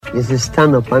is to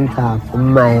stand up and talk for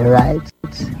my rights.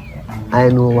 I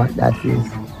know what that is.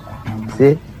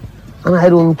 See? And I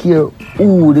don't care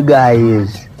who the guy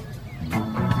is.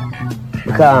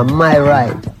 Because my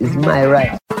right is my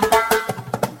right.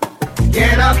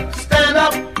 Get up, stand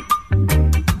up.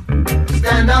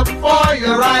 Stand up for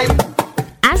your right.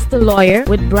 Ask the Lawyer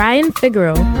with Brian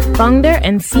Figueroa, founder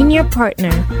and senior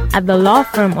partner at the law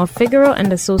firm of Figueroa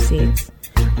and Associates.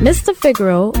 Mr.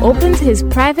 Figueroa opened his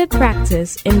private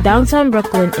practice in downtown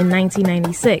Brooklyn in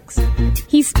 1996.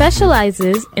 He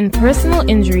specializes in personal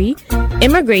injury,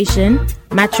 immigration,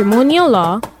 matrimonial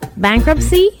law,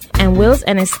 bankruptcy, and wills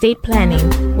and estate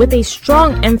planning, with a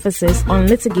strong emphasis on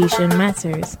litigation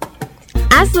matters.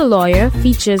 Ask the Lawyer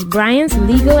features Brian's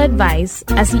legal advice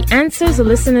as he answers the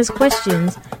listeners'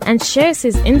 questions and shares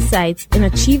his insights in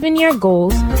achieving your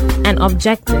goals and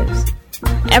objectives.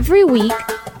 Every week,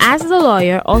 Ask the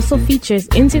Lawyer also features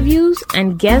interviews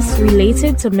and guests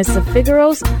related to Mr.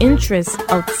 Figueroa's interests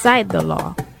outside the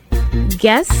law.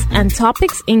 Guests and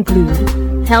topics include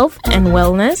health and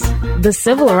wellness, the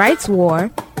civil rights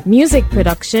war, music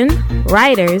production,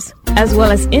 writers, as well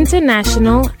as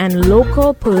international and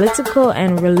local political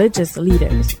and religious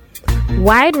leaders.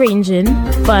 Wide-ranging,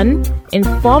 fun,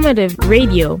 informative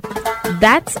radio.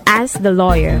 That's Ask the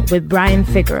Lawyer with Brian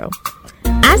Figueroa.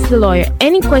 Ask the Lawyer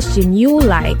any question you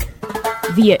like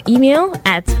via email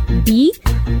at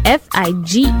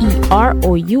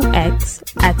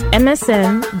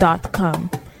bfigeroux@msn.com.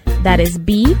 That is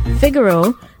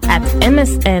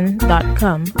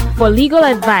bfigueroa@msn.com for legal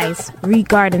advice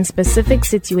regarding specific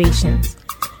situations.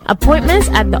 Appointments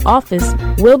at the office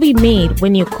will be made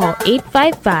when you call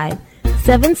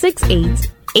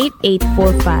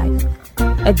 855-768-8845.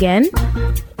 Again,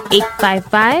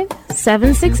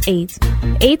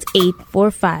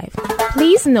 855-768-8845.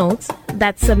 Please note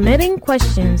that submitting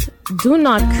questions do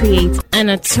not create an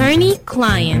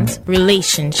attorney-client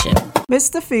relationship.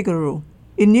 Mr. Figueroa,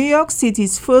 in New York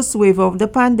City's first wave of the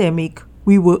pandemic,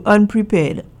 we were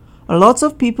unprepared. A lot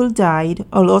of people died,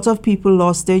 a lot of people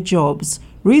lost their jobs,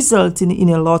 resulting in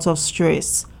a lot of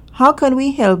stress. How can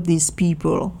we help these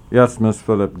people? Yes, Ms.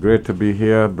 Phillip, great to be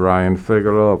here. Brian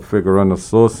Figueroa of Figueroa and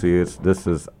Associates. This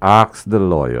is Ask the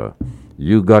Lawyer.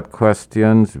 You got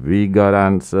questions, we got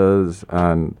answers,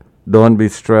 and don't be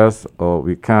stressed, or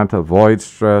we can't avoid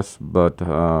stress, but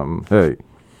hey,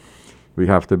 we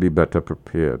have to be better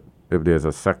prepared. If there's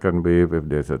a second wave, if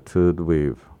there's a third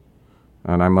wave.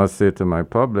 And I must say to my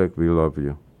public, we love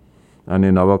you. And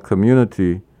in our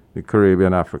community, the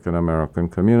Caribbean African American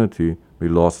community, we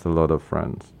lost a lot of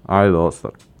friends. I lost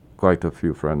quite a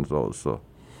few friends also.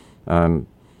 And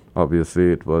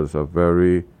obviously it was a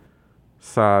very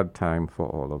sad time for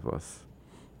all of us.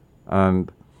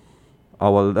 And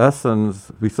our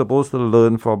lessons, we're supposed to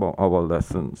learn from our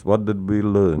lessons. What did we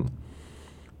learn?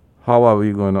 How are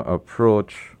we going to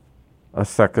approach a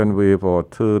second wave or a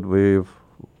third wave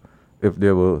if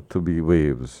there were to be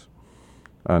waves?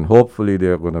 And hopefully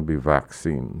there are going to be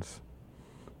vaccines.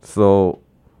 So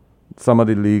some of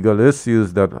the legal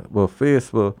issues that were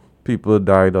faced were people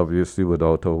died obviously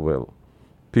without a will.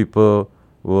 People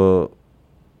were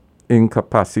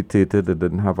incapacitated, they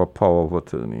didn't have a power of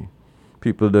attorney.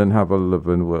 People didn't have a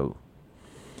living will.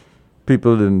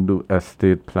 People didn't do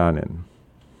estate planning.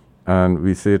 And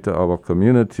we say to our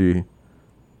community,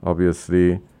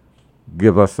 obviously,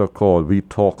 give us a call. We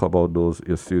talk about those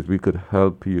issues. We could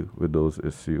help you with those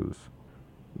issues.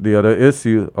 The other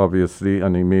issue, obviously,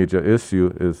 and a major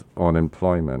issue, is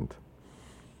unemployment.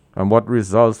 And what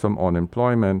results from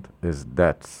unemployment is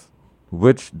debts.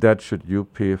 Which debt should you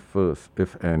pay first,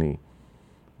 if any?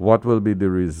 What will be the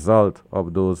result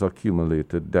of those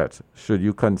accumulated debts? Should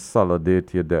you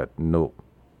consolidate your debt? No.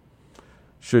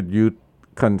 Should you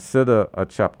consider a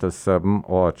Chapter 7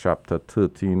 or a Chapter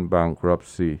 13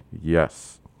 bankruptcy?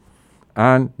 Yes.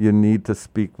 And you need to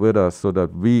speak with us so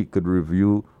that we could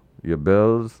review your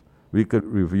bills, we could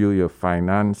review your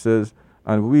finances,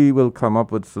 and we will come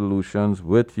up with solutions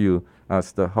with you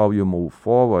as to how you move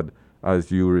forward as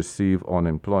you receive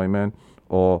unemployment,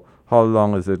 or how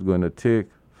long is it going to take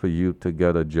for you to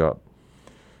get a job.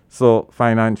 So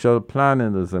financial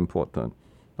planning is important.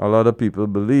 A lot of people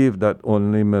believe that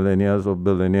only millionaires or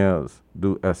billionaires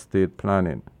do estate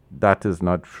planning. That is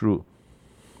not true.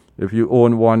 If you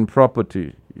own one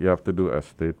property, you have to do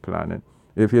estate planning.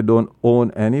 If you don't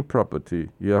own any property,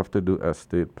 you have to do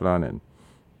estate planning.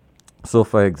 So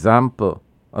for example,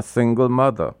 a single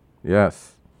mother,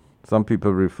 yes, some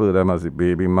people refer them as a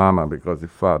baby mama because the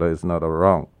father is not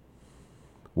around.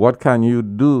 What can you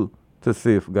do to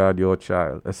safeguard your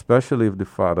child, especially if the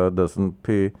father doesn't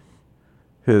pay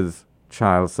his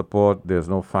child support, there's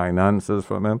no finances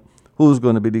from him. Who's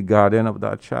going to be the guardian of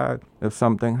that child if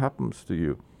something happens to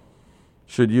you?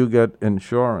 Should you get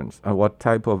insurance? And what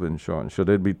type of insurance? Should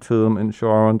it be term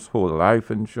insurance, whole life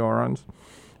insurance?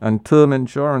 And term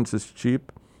insurance is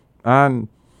cheap, and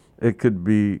it could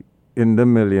be in the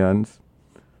millions.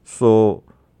 So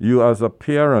you as a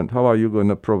parent, how are you going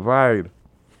to provide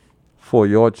for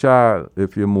your child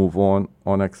if you move on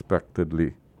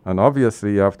unexpectedly? And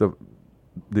obviously you have to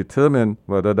determine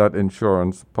whether that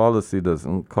insurance policy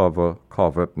doesn't cover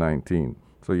COVID-19.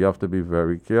 So you have to be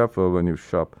very careful when you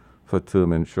shop for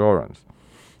term insurance,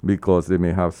 because they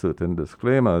may have certain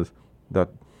disclaimers that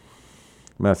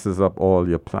messes up all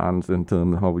your plans in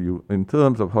terms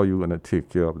of how you're going to take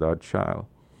care of that child.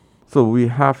 So we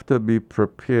have to be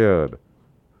prepared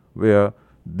where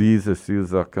these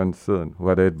issues are concerned,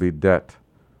 whether it be debt,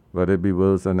 whether it be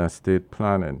wills and estate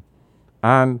planning.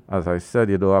 And as I said,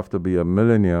 you don't have to be a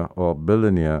millionaire or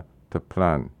billionaire to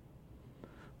plan.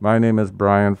 My name is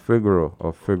Brian Figueroa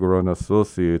of Figueroa and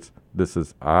Associates. This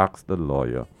is Ask the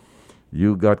Lawyer.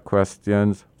 You got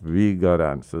questions, we got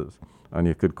answers. And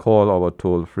you could call our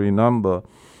toll-free number,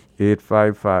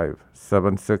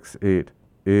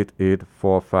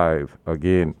 855-768-8845.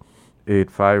 Again,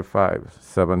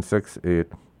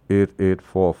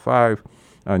 855-768-8845.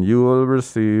 And you will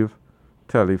receive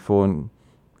telephone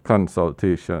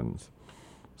consultations.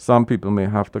 Some people may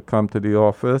have to come to the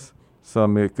office.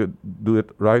 Some could do it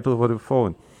right over the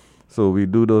phone. So we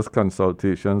do those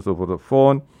consultations over the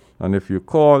phone. And if you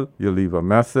call, you leave a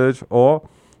message, or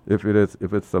if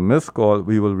it's a missed call,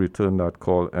 we will return that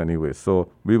call anyway. So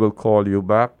we will call you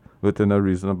back within a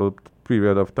reasonable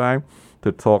period of time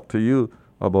to talk to you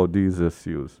about these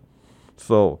issues.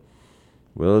 So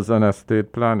wills and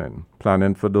estate planning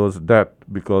for those debt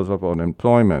because of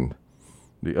unemployment.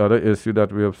 The other issue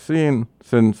that we have seen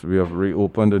since we have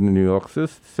reopened in New York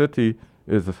City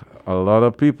is a lot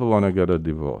of people want to get a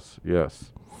divorce.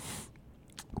 Yes.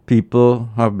 People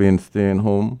have been staying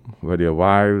home with their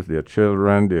wives, their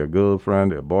children, their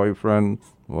girlfriend, their boyfriend,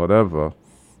 whatever.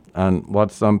 And what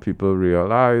some people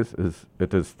realize is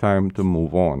it is time to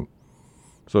move on.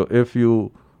 So if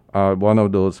you are one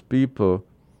of those people,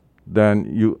 then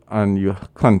you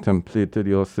contemplated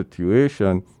your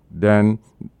situation, then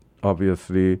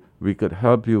obviously we could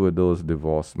help you with those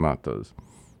divorce matters.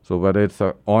 So whether it's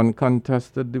an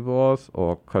uncontested divorce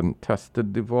or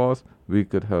contested divorce, we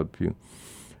could help you.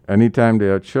 Anytime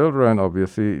there are children,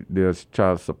 obviously there's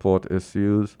child support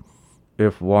issues.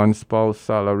 If one spouse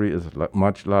salary is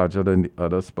much larger than the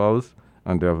other spouse,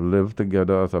 and they have lived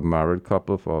together as a married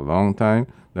couple for a long time,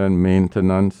 then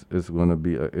maintenance is going to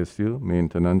be an issue,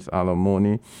 maintenance,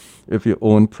 alimony. If you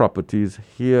own properties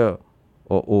here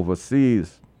or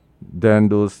overseas, then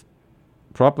those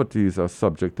properties are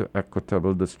subject to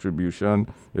equitable distribution.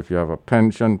 If you have a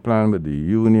pension plan with the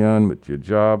union, with your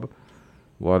job,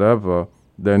 whatever,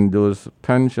 then those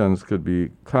pensions could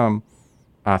become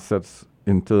assets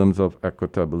in terms of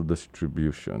equitable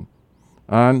distribution.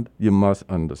 And you must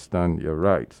understand your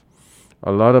rights.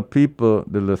 A lot of people,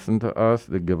 they listen to us,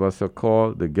 they give us a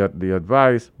call, they get the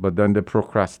advice, but then they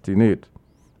procrastinate.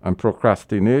 And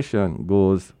procrastination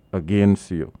goes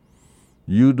against you.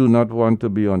 You do not want to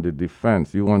be on the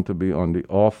defense. You want to be on the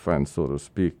offense, so to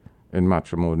speak, in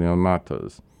matrimonial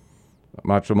matters.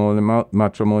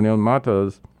 Matrimonial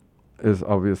matters is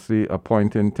obviously a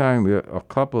point in time where a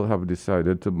couple have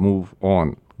decided to move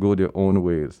on, go their own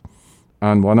ways.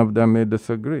 And one of them may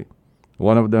disagree.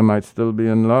 One of them might still be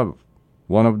in love.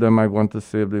 One of them might want to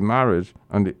save the marriage,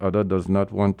 and the other does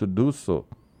not want to do so.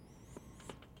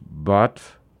 But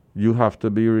you have to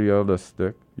be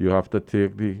realistic. You have to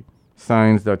take the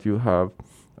signs that you have,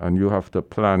 and you have to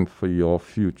plan for your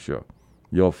future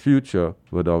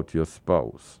without your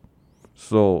spouse.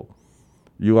 So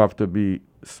you have to be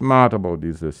smart about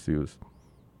these issues.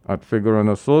 At Figueroa and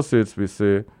Associates, we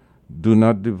say, do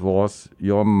not divorce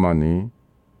your money.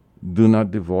 Do not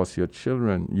divorce your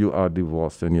children. You are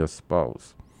divorcing your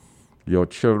spouse. Your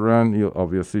children, you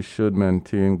obviously should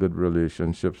maintain good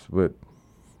relationships with.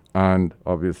 And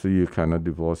obviously you cannot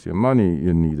divorce your money.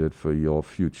 You need it for your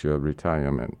future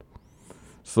retirement.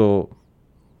 So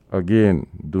again,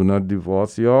 do not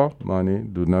divorce your money.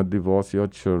 Do not divorce your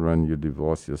children. You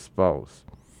divorce your spouse.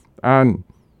 And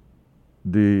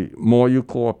the more you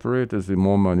cooperate is the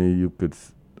more money you could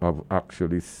have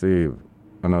actually saved.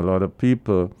 And a lot of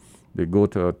people, they go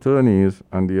to attorneys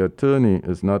and the attorney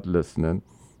is not listening.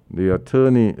 The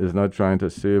attorney is not trying to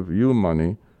save you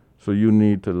money. So you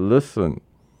need to listen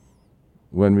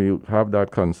when we have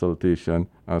that consultation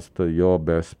as to your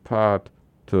best path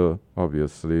to,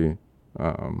 obviously,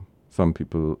 some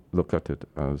people look at it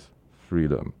as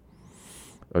freedom.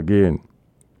 Again,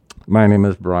 my name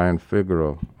is Brian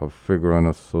Figueroa of Figueroa and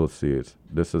Associates.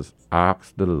 This is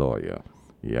Ask the Lawyer.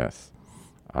 Yes,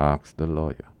 Ask the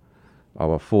Lawyer.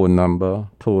 Our phone number,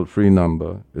 toll-free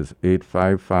number, is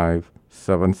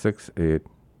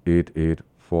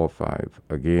 855-768-8845.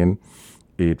 Again,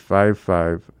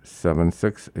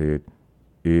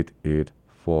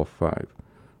 855-768-8845.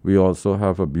 We also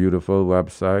have a beautiful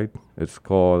website. It's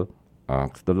called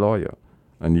Ask the Lawyer.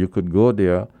 And you could go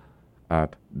there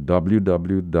at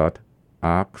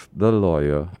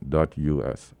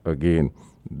www.askthelawyer.us. Again,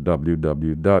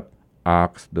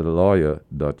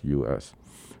 www.askthelawyer.us.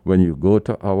 When you go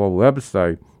to our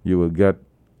website, you will get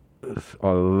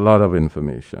a lot of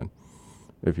information.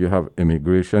 If you have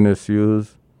immigration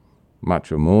issues,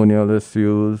 matrimonial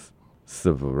issues,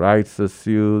 civil rights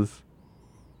issues,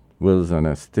 wills and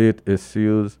estate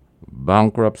issues,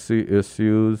 bankruptcy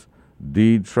issues,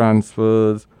 deed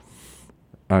transfers,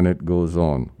 and it goes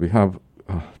on. We have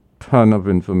a ton of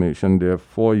information there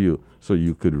for you so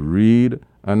you could read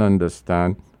and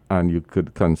understand, and you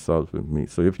could consult with me.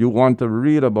 So if you want to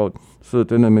read about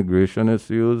certain immigration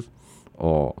issues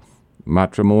or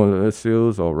matrimonial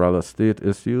issues or real estate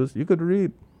issues, you could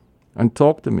read and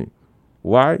talk to me.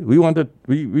 Why?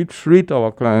 We treat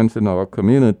our clients in our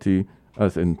community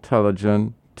as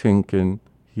intelligent, thinking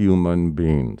human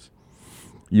beings.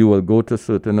 You will go to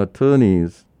certain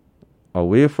attorneys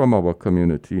away from our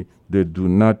community, they do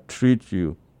not treat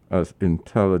you as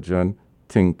intelligent,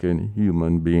 thinking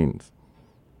human beings.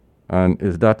 And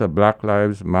is that a Black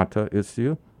Lives Matter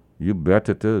issue? You bet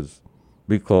it is.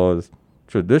 Because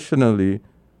traditionally,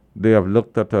 they have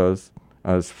looked at us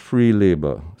as free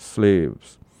labor,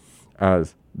 slaves,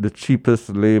 as the cheapest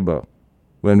labor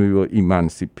when we were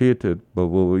emancipated, but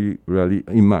were we really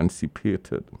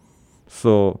emancipated?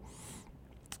 So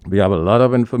we have a lot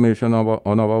of information on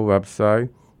our website.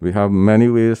 We have many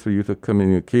ways for you to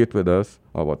communicate with us,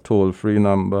 our toll-free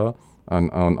number and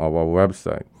on our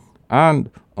website. And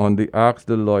on the Ask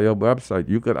the Lawyer website,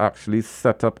 you could actually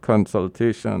set up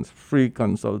consultations, free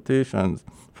consultations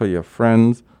for your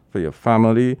friends, for your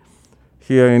family,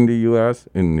 here in the U.S.,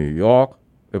 in New York,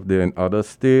 if they're in other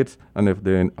states, and if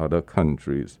they're in other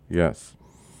countries. Yes,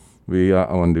 we are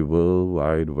on the World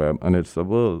Wide Web, and it's a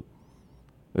world.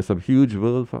 It's a huge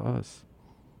world for us.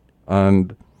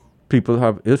 And people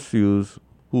have issues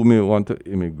who may want to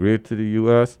immigrate to the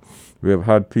U.S. We have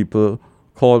had people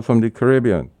call from the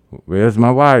Caribbean. Where's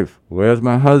my wife? Where's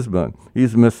my husband?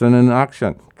 He's missing in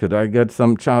action. Could I get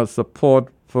some child support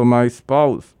for my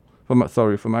spouse? For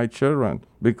my children?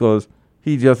 Because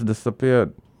he just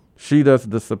disappeared. She just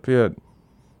disappeared.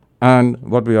 And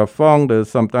what we have found is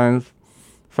sometimes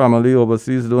family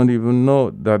overseas don't even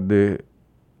know that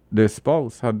their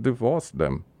spouse had divorced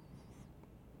them.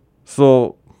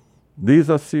 So these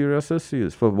are serious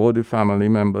issues for both the family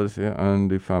members here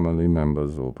and the family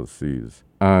members overseas.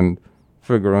 And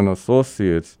Figueroa and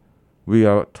Associates, we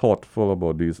are thoughtful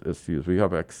about these issues. We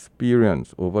have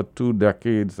experience, over 2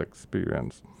 decades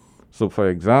experience. So for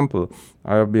example,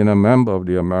 I have been a member of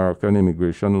the American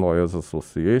Immigration Lawyers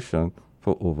Association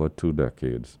for over 2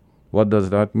 decades. What does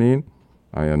that mean?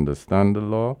 I understand the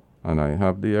law and I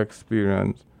have the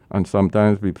experience. And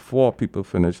sometimes before people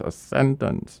finish a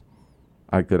sentence,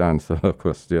 I could answer a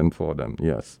question for them,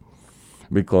 yes.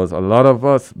 Because a lot of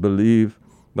us believe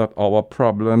that our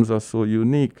problems are so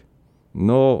unique.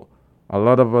 No, a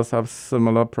lot of us have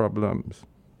similar problems.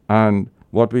 And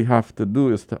what we have to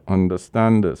do is to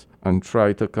understand this and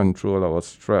try to control our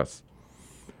stress.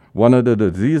 One of the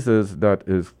diseases that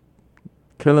is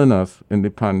killing us in the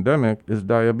pandemic is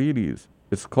diabetes.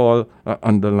 It's called an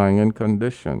underlying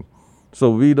condition.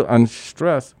 So and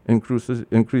stress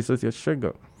increases your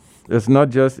sugar. It's not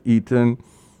just eating,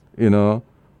 the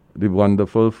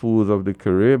wonderful foods of the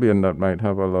Caribbean that might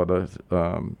have a lot of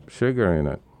sugar in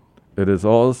it. It is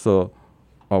also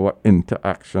our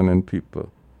interaction in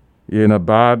people. You're in a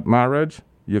bad marriage,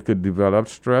 you could develop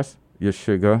stress, your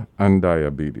sugar, and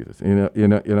diabetes.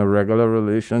 In a regular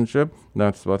relationship,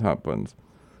 that's what happens.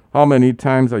 How many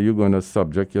times are you going to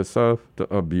subject yourself to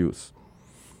abuse,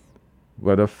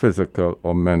 whether physical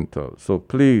or mental? So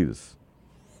please,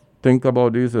 think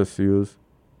about these issues.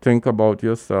 Think about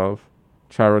yourself.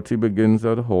 Charity begins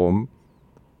at home,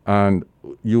 and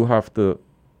you have to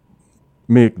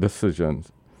make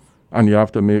decisions. And you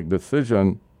have to make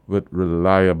decisions with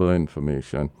reliable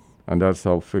information. And that's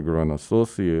how Figueroa and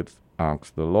Associates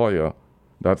Ask the Lawyer.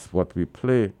 That's what we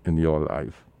play in your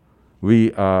life.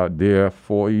 We are there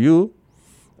for you,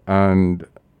 and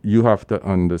you have to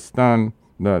understand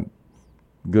that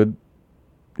good,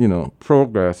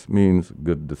 progress means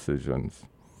good decisions.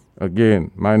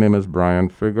 Again, my name is Brian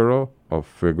Figueroa of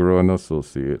Figueroa and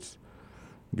Associates.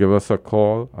 Give us a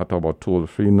call at our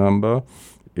toll-free number,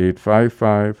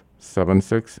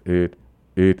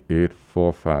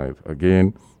 855-768-8845.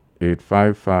 Again,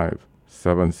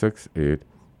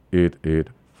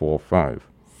 855-768-8845.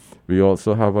 We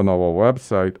also have on our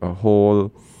website a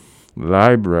whole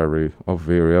library of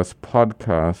various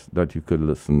podcasts that you could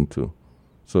listen to.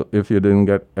 So if you didn't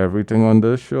get everything on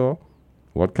this show,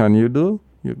 what can you do?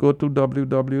 You go to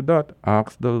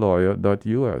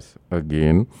www.askthelawyer.us.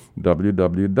 Again,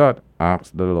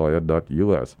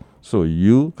 www.askthelawyer.us. So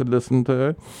you could listen to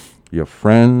it, your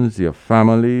friends, your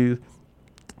family,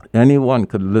 anyone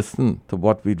could listen to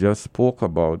what we just spoke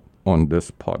about on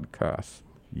this podcast.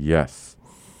 Yes.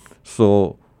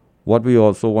 So what we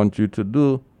also want you to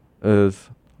do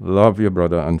is love your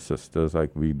brother and sisters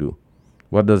like we do.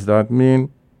 What does that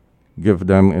mean? Give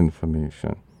them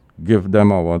information. Give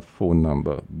them our phone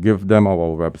number. Give them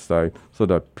our website so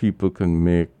that people can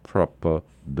make proper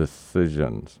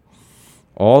decisions.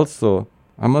 Also,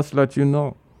 I must let you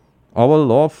know, our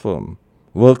law firm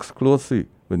works closely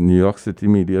with New York City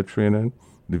Media Training,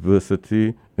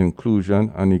 Diversity,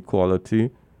 Inclusion, and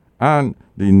Equality, and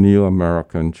the New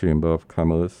American Chamber of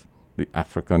Commerce, the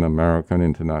African American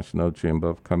International Chamber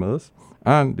of Commerce,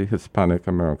 and the Hispanic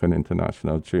American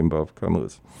International Chamber of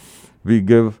Commerce. We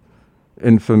give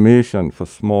information for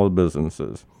small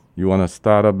businesses. You want to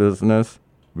start a business?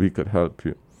 We could help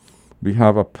you. We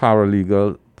have a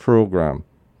paralegal program,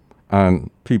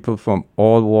 and people from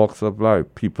all walks of life,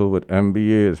 people with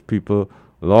MBAs,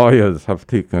 lawyers have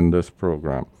taken this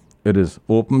program. It is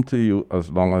open to you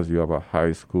as long as you have a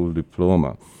high school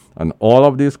diploma. And all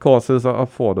of these courses are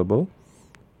affordable.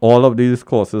 All of these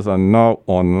courses are now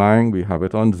online. We have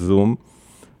it on Zoom.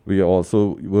 We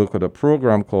also work with a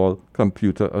program called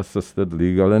Computer Assisted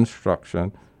Legal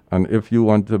Instruction. And if you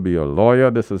want to be a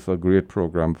lawyer, this is a great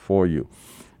program for you.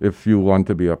 If you want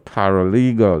to be a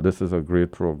paralegal, this is a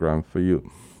great program for you.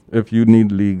 If you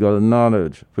need legal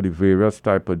knowledge for the various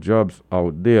type of jobs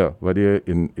out there, whether you're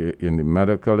in the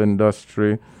medical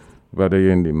industry, whether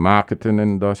you're in the marketing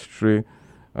industry,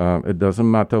 it doesn't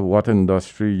matter what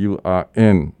industry you are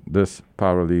in, this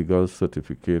paralegal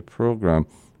certificate program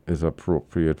is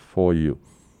appropriate for you.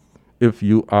 If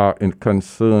you are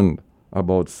concerned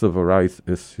about civil rights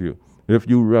issue, if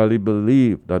you really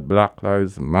believe that Black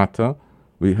Lives Matter,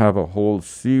 we have a whole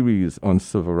series on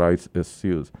civil rights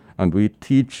issues, and we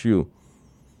teach you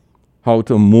how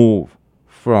to move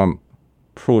from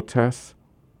protest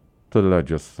to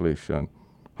legislation,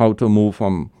 how to move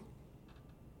from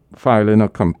filing a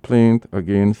complaint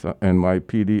against an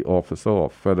NYPD officer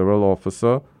or federal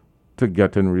officer to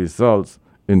getting results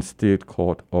in state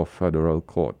court or federal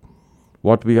court.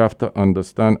 What we have to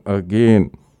understand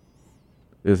again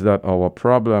is that our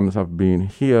problems have been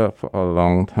here for a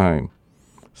long time.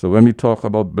 So when we talk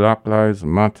about Black Lives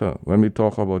Matter, when we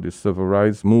talk about the civil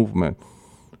rights movement,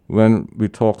 when we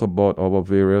talk about our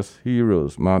various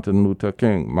heroes, Martin Luther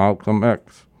King, Malcolm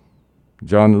X,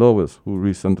 John Lewis, who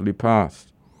recently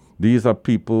passed, these are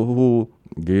people who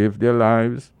gave their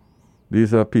lives.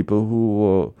 These are people who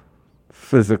were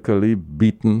physically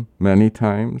beaten many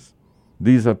times.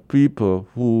 These are people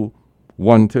who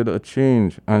wanted a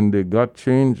change, and they got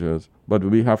changes, but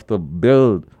we have to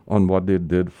build on what they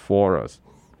did for us.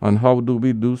 And how do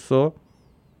we do so?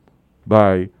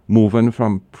 By moving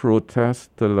from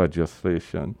protest to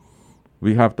legislation.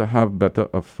 We have to have better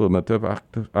affirmative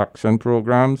action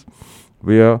programs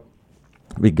where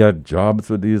we get jobs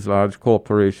with these large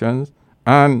corporations,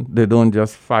 and they don't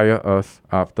just fire us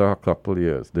after a couple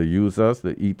years. They use us,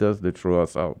 they eat us, they throw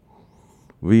us out.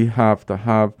 We have to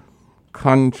have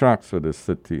contracts with the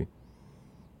city.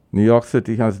 New York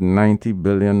City has $90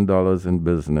 billion in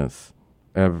business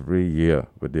every year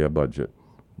with their budget.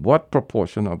 What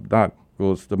proportion of that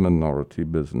goes to minority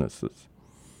businesses?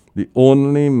 The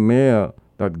only mayor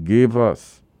that gave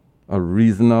us a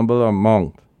reasonable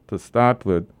amount to start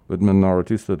with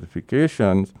minority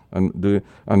certifications and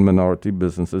minority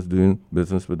businesses doing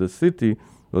business with the city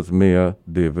was Mayor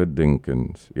David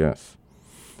Dinkins, yes.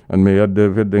 And Mayor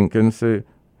David Dinkins said,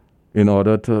 in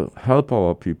order to help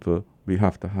our people, we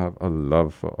have to have a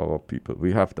love for our people.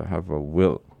 We have to have a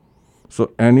will.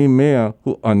 So any mayor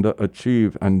who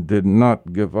underachieved and did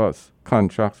not give us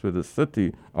contracts with the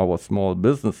city, our small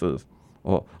businesses,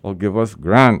 or give us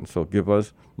grants, or give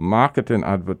us marketing,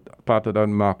 part of that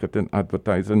marketing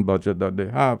advertising budget that they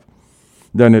have,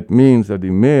 then it means that the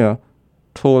mayor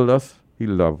told us he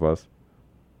loved us,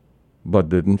 but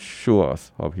didn't show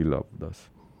us how he loved us.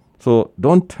 So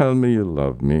don't tell me you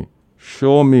love me.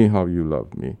 Show me how you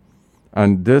love me.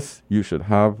 And this you should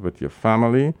have with your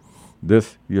family.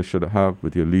 This you should have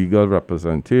with your legal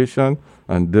representation,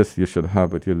 and this you should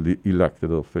have with your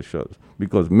elected officials.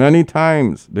 Because many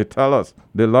times they tell us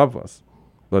they love us,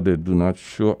 but they do not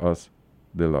show us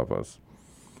they love us.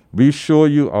 We show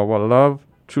you our love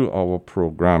through our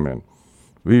programming.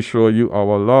 We show you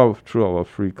our love through our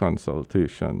free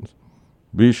consultations.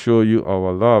 We show you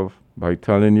our love by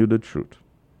telling you the truth.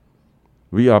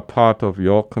 We are part of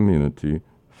your community,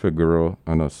 Figueroa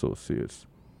and Associates.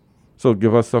 So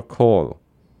give us a call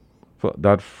for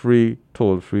that free,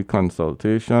 toll-free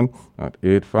consultation at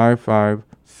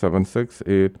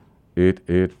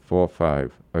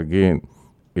 855-768-8845. Again,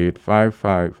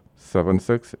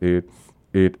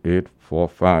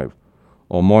 855-768-8845.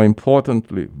 Or more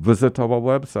importantly, visit our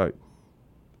website,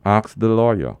 Ask the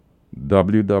Lawyer,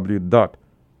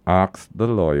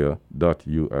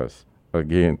 www.askthelawyer.us.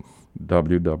 Again,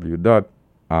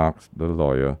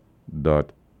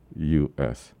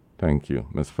 www.askthelawyer.us. Thank you.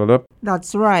 Ms. Phillip?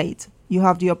 That's right. You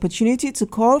have the opportunity to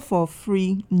call for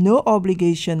free, no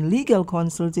obligation legal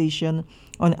consultation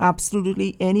on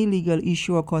absolutely any legal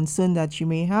issue or concern that you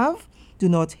may have. Do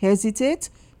not hesitate.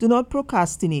 Do not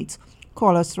procrastinate.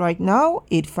 Call us right now,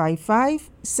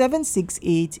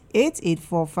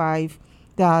 855-768-8845.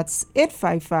 That's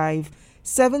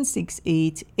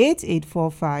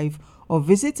 855-768-8845. Or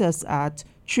visit us at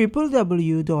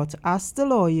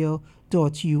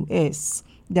www.askthelawyer.us.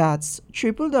 That's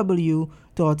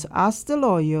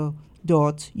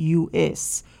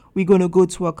www.askthelawyer.us. We're going to go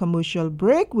to a commercial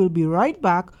break. We'll be right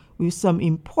back with some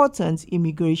important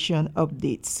immigration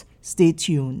updates. Stay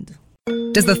tuned.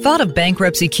 Does the thought of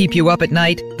bankruptcy keep you up at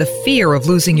night? The fear of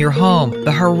losing your home,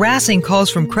 the harassing calls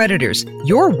from creditors,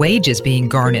 your wages being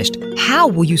garnished. How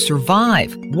will you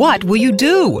survive? What will you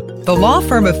do? The law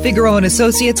firm of Figueroa &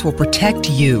 Associates will protect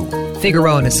you.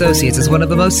 Figueroa & Associates is one of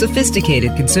the most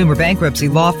sophisticated consumer bankruptcy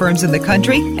law firms in the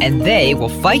country, and they will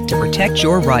fight to protect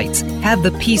your rights. Have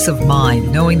the peace of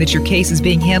mind knowing that your case is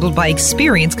being handled by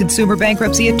experienced consumer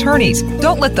bankruptcy attorneys.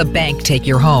 Don't let the bank take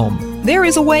your home. There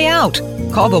is a way out.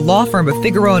 Call the law firm of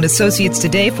Figueroa & Associates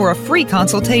today for a free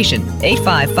consultation.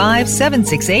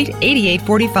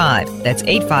 855-768-8845. That's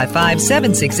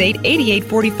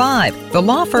 855-768-8845. The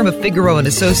law firm of Figueroa &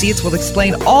 Associates will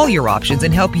explain all your options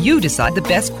and help you decide the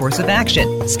best course of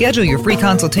action. Schedule your free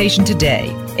consultation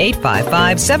today.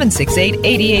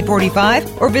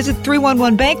 855-768-8845 or visit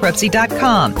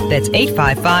 311bankruptcy.com. That's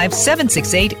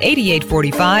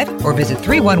 855-768-8845 or visit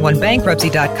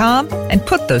 311bankruptcy.com and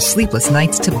put those sleepless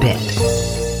nights to bed.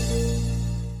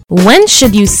 When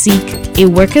should you seek a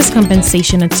workers'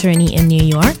 compensation attorney in New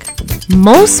York?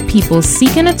 Most people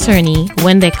seek an attorney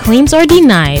when their claims are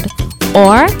denied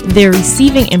or they're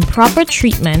receiving improper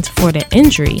treatment for their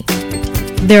injury.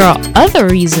 There are other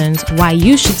reasons why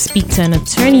you should speak to an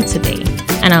attorney today,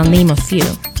 and I'll name a few.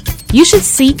 You should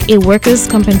seek a workers'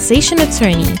 compensation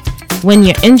attorney when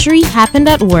your injury happened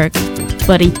at work,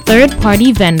 but a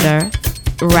third-party vendor,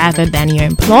 rather than your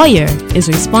employer, is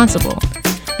responsible.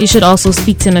 You should also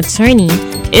speak to an attorney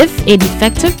if a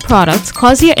defective product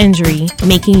caused your injury,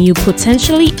 making you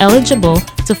potentially eligible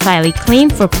to file a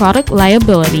claim for product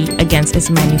liability against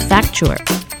its manufacturer.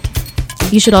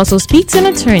 You should also speak to an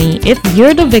attorney if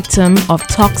you're the victim of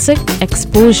toxic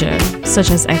exposure, such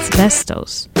as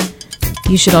asbestos.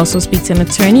 You should also speak to an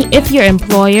attorney if your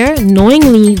employer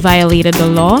knowingly violated the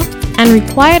law and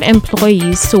required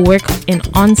employees to work in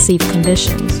unsafe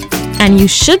conditions. And you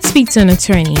should speak to an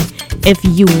attorney if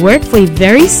you work for a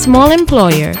very small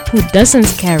employer who doesn't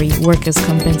carry workers'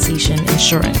 compensation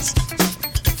insurance.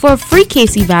 For a free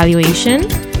case evaluation,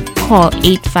 call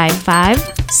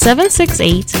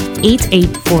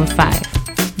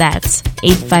 855-768-8845. That's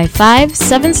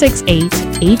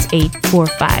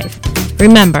 855-768-8845.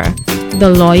 Remember, the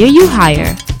lawyer you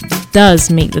hire does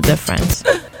make the difference.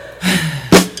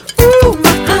 Ooh,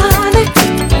 my honey,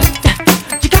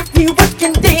 you got me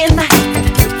working day and night.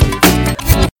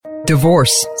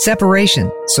 Divorce,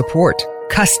 separation, support,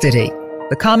 custody.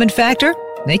 The common factor?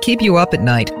 They keep you up at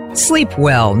night. Sleep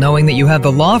well knowing that you have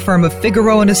the law firm of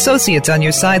Figueroa & Associates on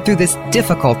your side through this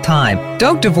difficult time.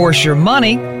 Don't divorce your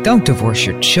money. Don't divorce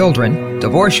your children.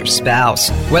 Divorce your spouse.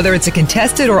 Whether it's a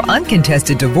contested or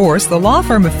uncontested divorce, the law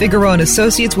firm of Figueroa &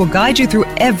 Associates will guide you through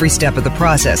every step of the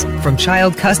process. From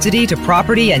child custody to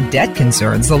property and debt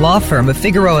concerns, the law firm of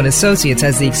Figueroa & Associates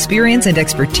has the experience and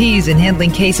expertise in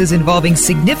handling cases involving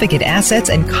significant assets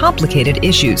and complicated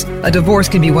issues. A divorce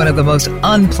can be one of the most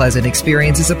unpleasant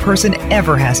experiences a person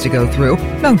ever has to go through.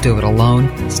 Don't do it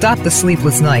alone. Stop the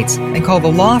sleepless nights and call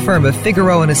the law firm of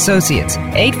Figueroa & Associates,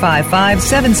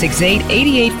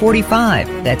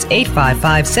 855-768-8845. That's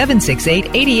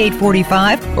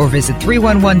 855-768-8845, or visit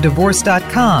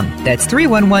 311divorce.com. That's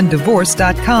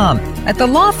 311divorce.com. At the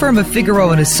law firm of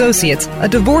Figueroa & Associates, a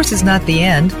divorce is not the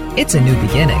end, it's a new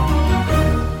beginning.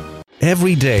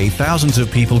 Every day, thousands of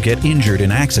people get injured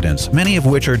in accidents, many of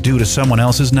which are due to someone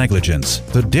else's negligence.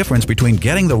 The difference between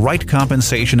getting the right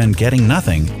compensation and getting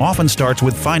nothing often starts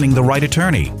with finding the right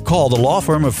attorney. Call the law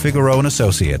firm of Figueroa &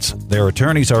 Associates. Their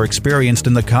attorneys are experienced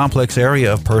in the complex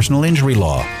area of personal injury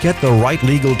law. Get the right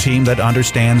legal team that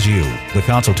understands you. The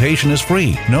consultation is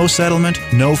free, no settlement,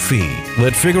 no fee.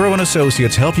 Let Figueroa &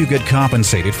 Associates help you get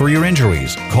compensated for your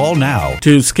injuries. Call now.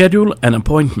 To schedule an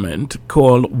appointment,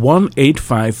 call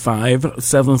 1-855-768-8845.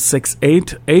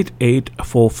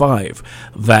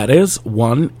 That is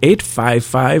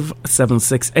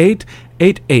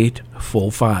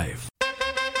 1-855-768-8845.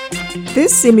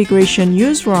 This Immigration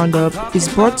News Roundup is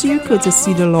brought to you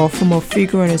courtesy the law firm of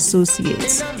Figueroa &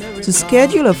 Associates. To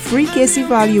schedule a free case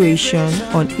evaluation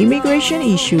on immigration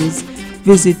issues,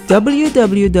 visit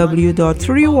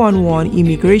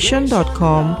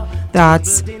www.311immigration.com.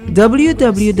 That's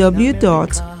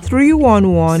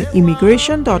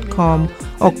www.311immigration.com,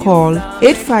 or call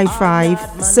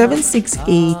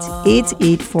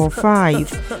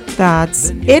 855-768-8845.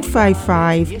 That's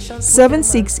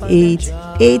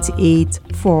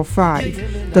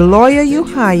 855-768-8845. The lawyer you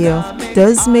hire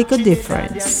does make a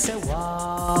difference.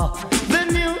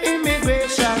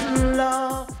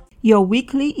 Your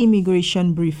weekly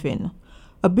immigration briefing.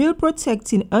 A bill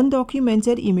protecting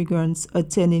undocumented immigrants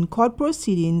attending court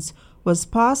proceedings was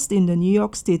passed in the New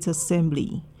York State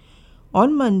Assembly.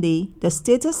 On Monday, the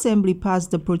State Assembly passed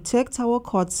the Protect Our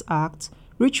Courts Act,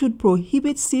 which would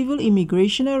prohibit civil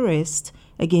immigration arrest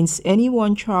against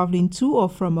anyone traveling to or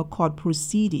from a court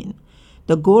proceeding.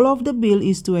 The goal of the bill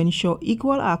is to ensure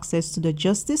equal access to the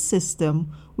justice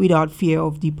system without fear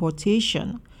of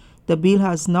deportation. The bill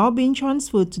has now been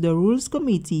transferred to the Rules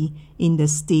Committee in the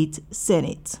State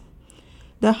Senate.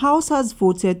 The House has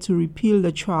voted to repeal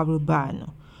the travel ban.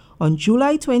 On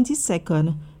July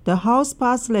 22nd, the House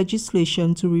passed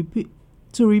legislation to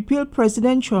repeal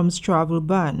President Trump's travel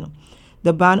ban.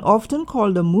 The ban, often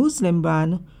called the Muslim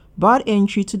ban, barred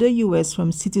entry to the U.S.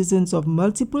 from citizens of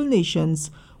multiple nations,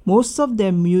 most of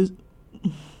them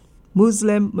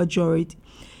Muslim majority.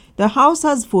 The House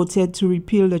has voted to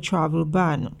repeal the travel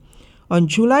ban. On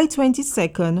July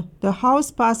 22nd, the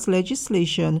House passed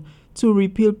legislation to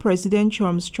repeal President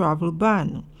Trump's travel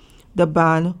ban. The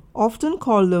ban, often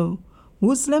called the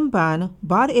Muslim ban,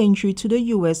 barred entry to the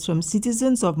U.S. from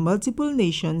citizens of multiple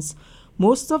nations,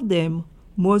 most of them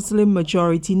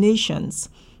Muslim-majority nations.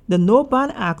 The No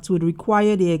Ban Act would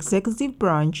require the executive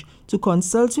branch to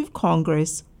consult with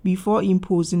Congress before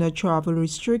imposing a travel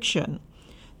restriction.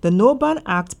 The No Ban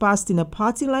Act passed in a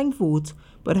party-line vote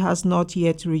but has not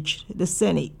yet reached the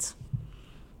Senate.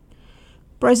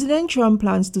 President Trump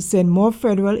plans to send more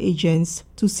federal agents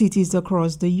to cities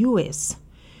across the U.S.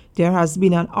 There has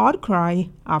been an outcry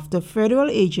after federal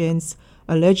agents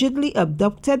allegedly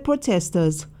abducted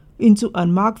protesters into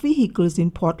unmarked vehicles in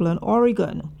Portland,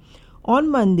 Oregon. On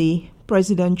Monday,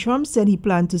 President Trump said he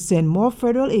planned to send more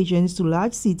federal agents to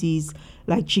large cities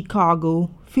like Chicago,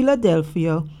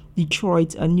 Philadelphia,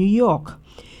 Detroit, and New York.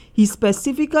 He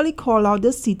specifically called out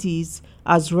the cities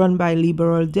as run by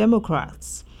liberal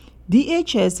Democrats.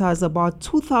 DHS has about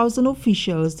 2,000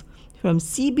 officials from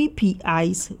CBP,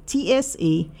 ICE,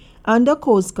 TSA, and the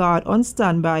Coast Guard on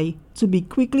standby to be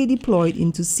quickly deployed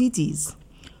into cities.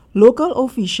 Local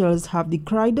officials have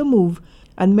decried the move,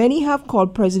 and many have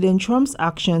called President Trump's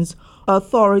actions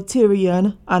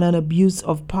authoritarian and an abuse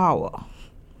of power.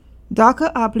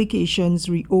 DACA applications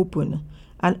reopen.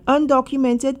 An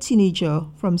undocumented teenager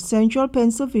from central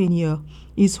Pennsylvania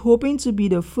is hoping to be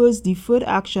the first deferred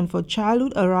action for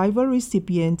childhood arrival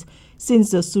recipient since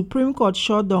the Supreme Court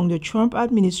shut down the Trump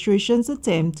administration's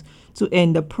attempt to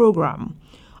end the program.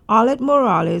 Arlette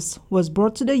Morales was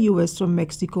brought to the U.S. from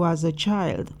Mexico as a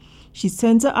child. She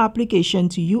sent her application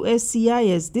to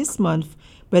USCIS this month,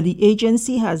 but the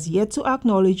agency has yet to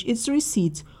acknowledge its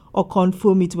receipt or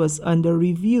confirm it was under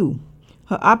review.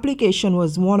 Her application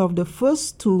was one of the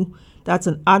first two that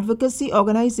an advocacy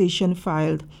organization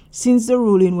filed since the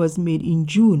ruling was made in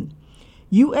June.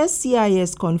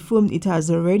 USCIS confirmed it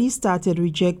has already started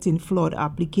rejecting flawed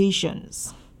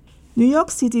applications. New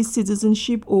York City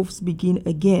citizenship oaths begin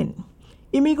again.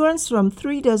 Immigrants from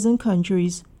 36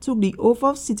 countries took the oath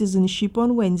of citizenship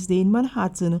on Wednesday in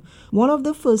Manhattan, one of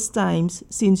the first times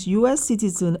since U.S.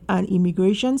 Citizen and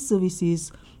Immigration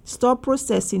Services stopped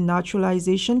processing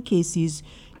naturalization cases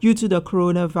due to the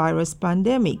coronavirus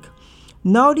pandemic.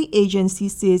 Now the agency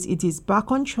says it is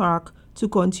back on track to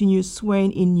continue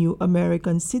swearing in new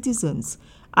American citizens.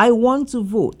 I want to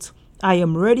vote. I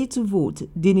am ready to vote,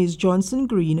 Dennis Johnson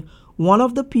Green, one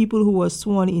of the people who was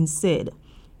sworn in, said.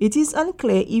 It is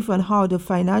unclear if and how the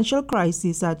financial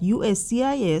crisis at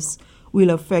USCIS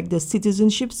will affect the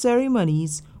citizenship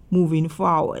ceremonies moving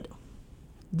forward.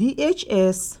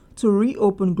 DHS to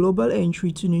reopen global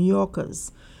entry to New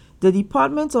Yorkers. The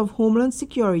Department of Homeland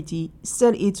Security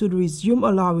said it would resume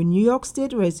allowing New York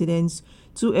State residents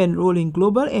to enroll in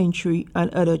global entry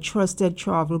and other trusted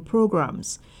travel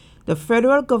programs. The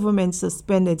federal government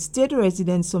suspended state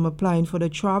residents from applying for the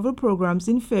travel programs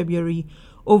in February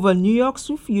over New York's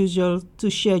refusal to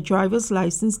share driver's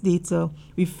license data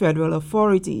with federal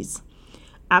authorities.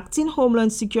 Acting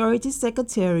Homeland Security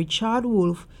Secretary Chad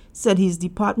Wolf said his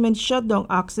department shut down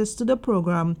access to the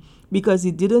program because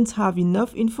it didn't have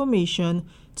enough information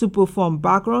to perform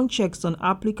background checks on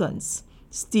applicants.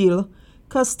 Still,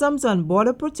 Customs and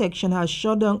Border Protection has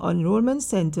shut down enrollment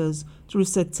centers through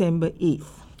September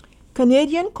 8th.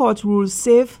 Canadian court rules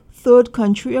Safe Third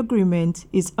Country Agreement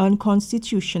is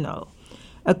unconstitutional.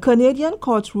 A Canadian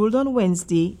court ruled on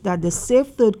Wednesday that the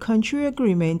Safe Third Country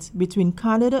Agreement between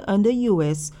Canada and the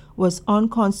U.S. was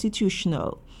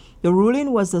unconstitutional. The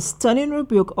ruling was a stunning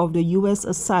rebuke of the U.S.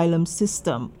 asylum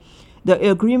system. The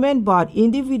agreement barred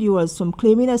individuals from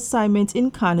claiming assignment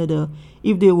in Canada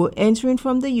if they were entering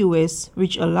from the U.S.,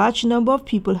 which a large number of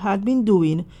people had been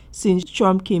doing since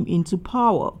Trump came into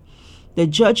power. The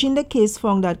judge in the case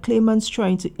found that claimants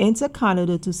trying to enter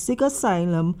Canada to seek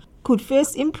asylum could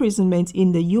face imprisonment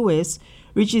in the U.S.,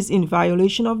 which is in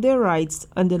violation of their rights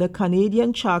under the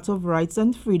Canadian Charter of Rights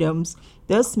and Freedoms,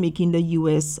 thus making the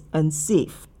U.S.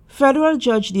 unsafe. Federal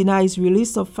judge denies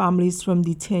release of families from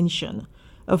detention.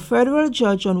 A federal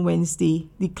judge on Wednesday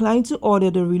declined to order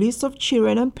the release of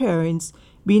children and parents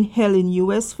being held in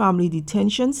U.S. family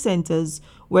detention centers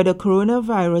where the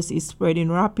coronavirus is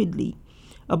spreading rapidly.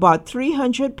 About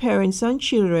 300 parents and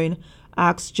children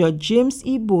asked Judge James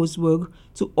E. Boasberg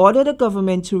to order the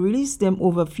government to release them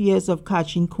over fears of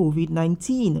catching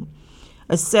COVID-19.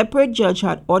 A separate judge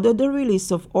had ordered the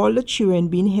release of all the children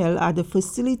being held at the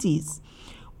facilities.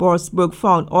 Boasberg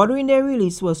found ordering their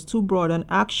release was too broad an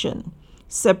action.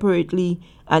 Separately,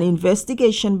 an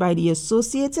investigation by the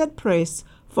Associated Press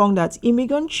found that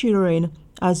immigrant children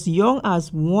as young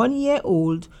as 1 year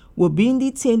old were being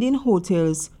detained in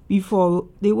hotels before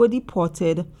they were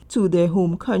deported to their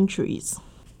home countries.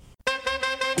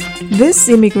 This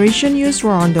Immigration News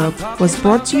Roundup was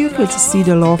brought to you courtesy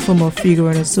the law firm of Figueroa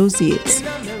and Associates.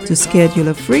 To schedule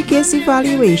a free case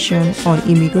evaluation on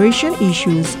immigration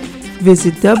issues,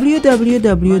 visit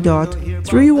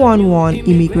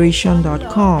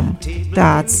www.311immigration.com.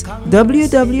 That's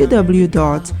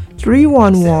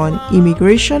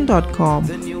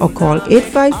www.311immigration.com or call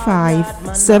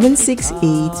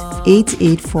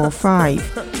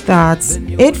 855-768-8845. That's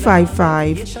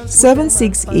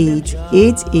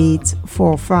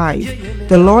 855-768-8845.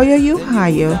 The lawyer you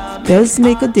hire does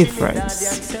make a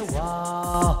difference.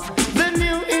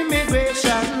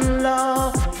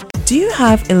 Do you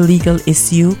have a legal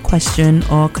issue, question,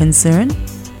 or concern?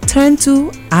 Turn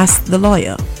to Ask the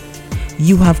Lawyer.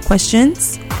 You have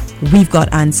questions? We've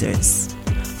got answers.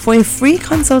 For a free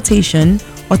consultation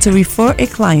or to refer a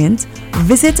client,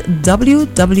 visit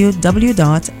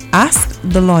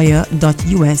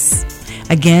www.askthelawyer.us.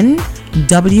 Again,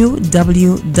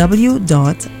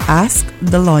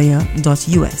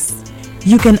 www.askthelawyer.us.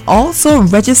 You can also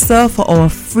register for our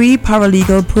free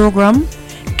paralegal program,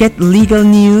 get legal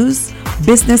news,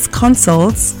 business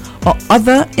consults, or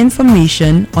other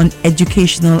information on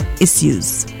educational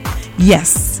issues.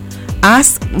 Yes,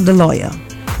 Ask the Lawyer.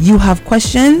 You have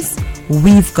questions?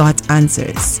 We've got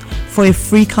answers. For a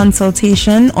free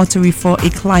consultation or to refer a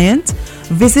client,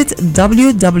 visit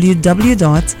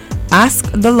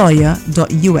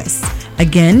www.askthelawyer.us.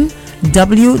 Again,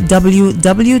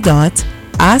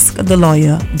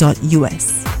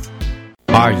 www.askthelawyer.us.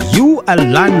 Are you a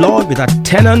landlord with a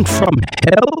tenant from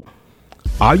hell?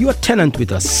 Are you a tenant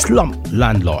with a slump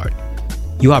landlord?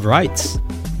 You have rights.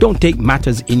 Don't take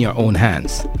matters in your own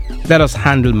hands. Let us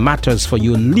handle matters for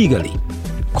you legally.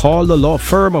 Call the law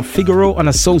firm of Figueroa and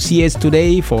Associates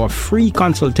today for a free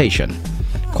consultation.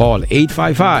 Call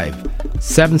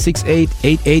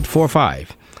 855-768-8845.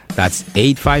 That's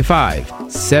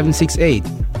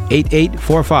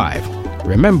 855-768-8845.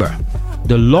 Remember,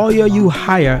 the lawyer you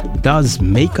hire does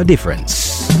make a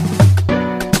difference.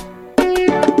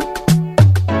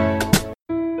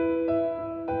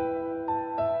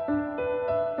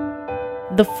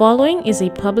 The following is a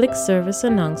public service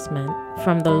announcement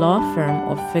from the law firm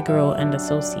of Figaro and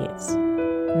Associates.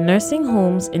 Nursing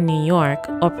homes in New York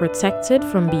are protected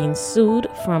from being sued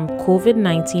from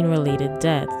COVID-19 related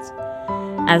deaths.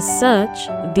 As such,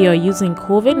 they are using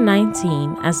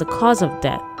COVID-19 as the cause of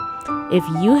death. If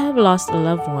you have lost a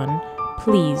loved one,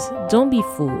 please don't be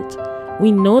fooled.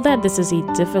 We know that this is a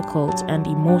difficult and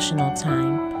emotional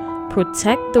time.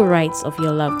 Protect the rights of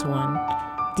your loved one.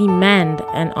 Demand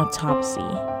an autopsy.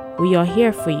 We are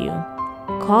here for you.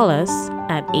 Call us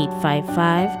at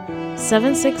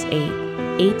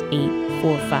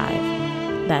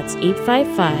 855-768-8845. That's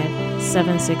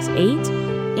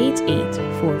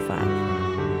 855-768-8845.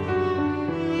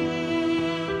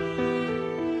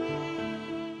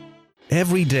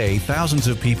 Every day, thousands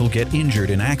of people get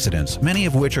injured in accidents, many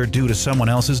of which are due to someone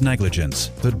else's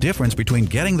negligence. The difference between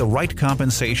getting the right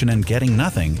compensation and getting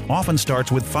nothing often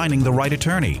starts with finding the right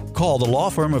attorney. Call the law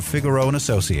firm of Figaro and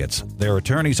Associates. Their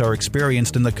attorneys are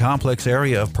experienced in the complex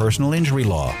area of personal injury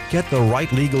law. Get the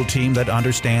right legal team that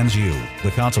understands you.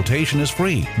 The consultation is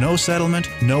free, no settlement,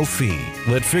 no fee.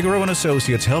 Let Figaro and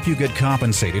Associates help you get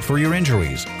compensated for your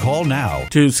injuries. Call now.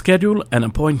 To schedule an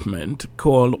appointment,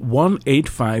 call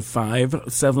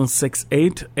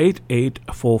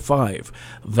 1-855-768-8845.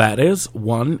 That is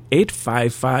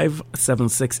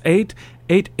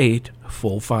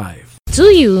 1-855-768-8845. Do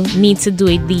you need to do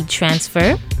a deed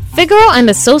transfer? Figaro and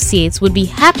Associates would be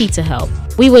happy to help.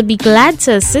 We would be glad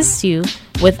to assist you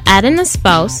with adding a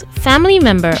spouse, family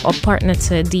member, or partner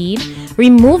to a deed,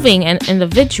 removing an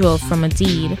individual from a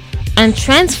deed, and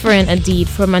transferring a deed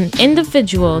from an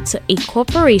individual to a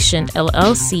corporation,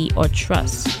 LLC, or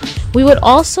trust. We would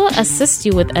also assist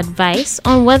you with advice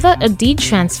on whether a deed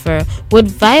transfer would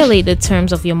violate the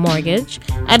terms of your mortgage,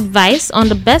 advice on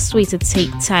the best way to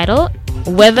take title,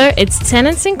 whether it's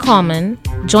tenants in common,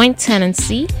 joint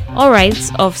tenancy, or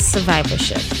rights of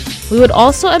survivorship. We would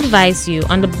also advise you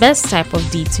on the best type of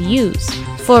deed to use.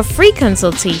 For a free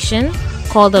consultation,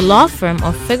 call the law firm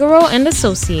of Figaro and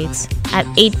Associates at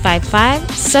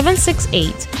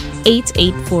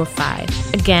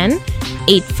 855-768-8845. Again,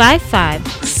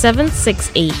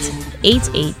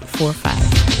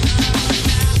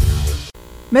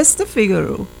 855-768-8845. Mr.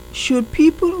 Figaro, should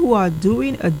people who are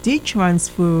doing a deed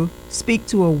transfer speak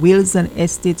to a wills and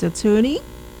estate attorney?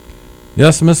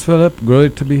 Yes, Miss Phillip,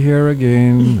 great to be here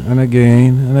again and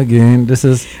again and again. This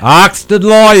is Ask the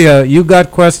Lawyer. You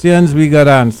got questions, we got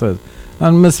answers.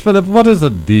 And Miss Phillip, what is a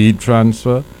deed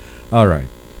transfer? All right.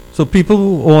 So people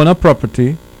who own a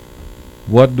property,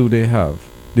 what do they have?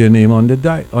 Their name on the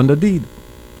deed.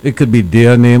 It could be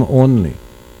their name only.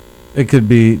 It could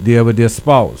be there with their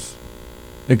spouse.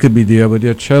 It could be there with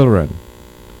their children.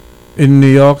 In New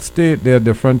York State, there are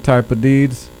different type of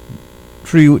deeds.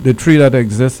 The three that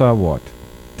exist are what?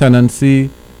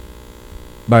 Tenancy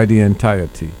by the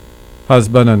entirety,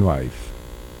 husband and wife.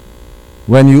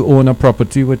 When you own a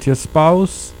property with your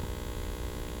spouse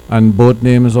and both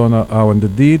names are on the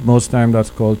deed, most time that's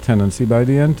called tenancy by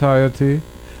the entirety,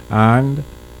 and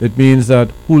it means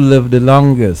that who lived the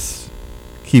longest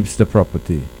keeps the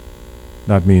property.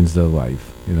 That means the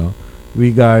wife, you know.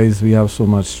 We guys, we have so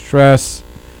much stress,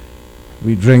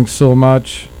 we drink so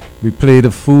much, we play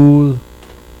the fool,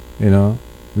 you know,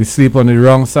 we sleep on the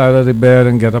wrong side of the bed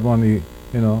and get up on the,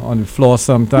 you know, on the floor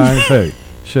sometimes. Hey,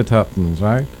 shit happens,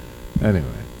 right?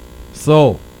 Anyway,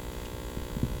 so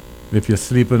if you're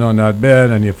sleeping on that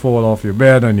bed and you fall off your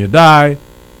bed and you die,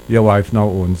 your wife now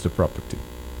owns the property.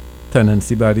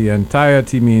 Tenancy by the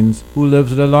entirety means who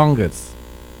lives the longest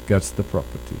gets the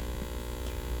property.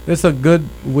 It's a good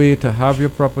way to have your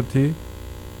property,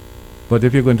 but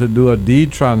if you're going to do a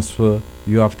deed transfer,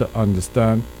 you have to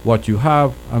understand what you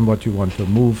have and what you want to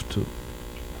move to.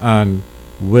 And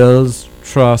wills,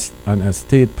 trust, and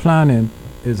estate planning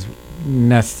is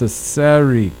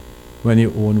necessary when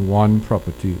you own one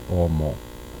property or more.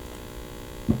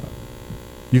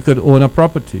 You could own a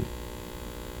property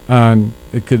and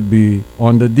it could be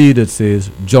on the deed it says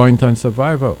joint and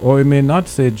survivor, or it may not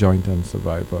say joint and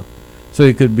survivor. So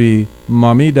it could be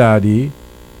mommy, daddy,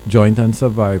 joint and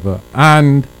survivor,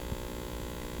 and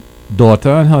daughter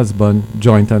and husband,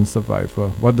 joint and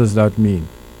survivor. What does that mean?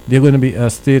 There are going to be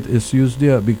estate issues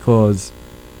there because,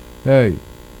 hey,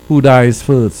 who dies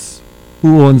first?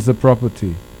 Who owns the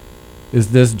property? Is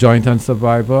this joint and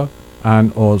survivor?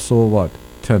 And also what?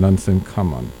 Tenants in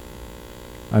common.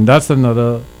 And that's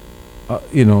another,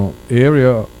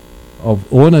 area of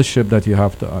ownership that you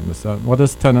have to understand. What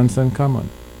is tenants in common?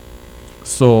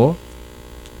 So,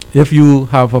 if you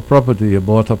have a property, you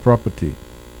bought a property,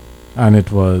 and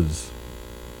it was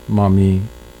mommy,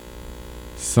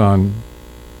 son,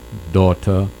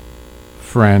 daughter,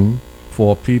 friend,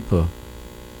 4 people.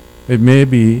 It may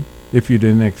be, if you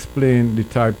didn't explain the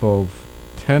type of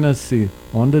tenancy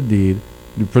on the deed,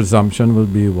 the presumption will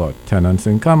be what? Tenants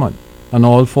in common. And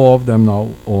all 4 of them now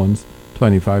owns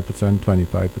 25%, 25%,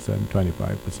 25%,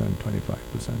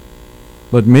 25%.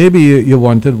 But maybe you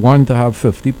wanted one to have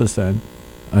 50%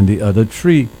 and the other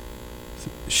 3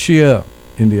 share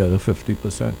in the other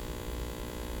 50%.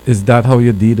 Is that how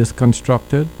your deed is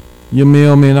constructed? You may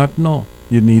or may not know.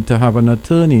 You need to have an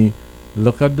attorney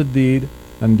look at the deed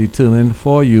and determine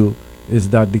for you,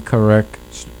 is that the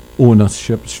correct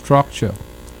ownership structure?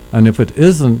 And if it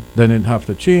isn't, then it have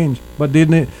to change. But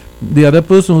the other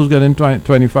person who's getting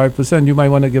 25%, you might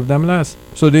want to give them less.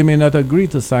 So they may not agree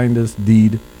to sign this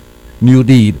new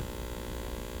deed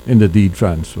in the deed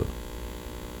transfer.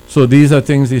 So these are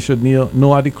things you should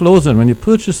know at the closing when you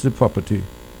purchase the property.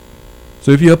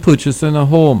 So if you're purchasing a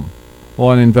home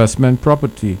or an investment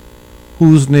property,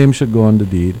 whose name should go on the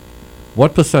deed?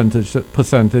 What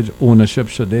percentage ownership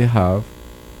should they have?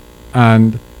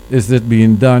 And is it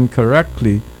being done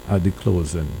correctly at the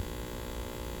closing?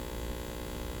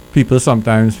 People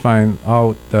sometimes find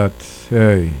out that,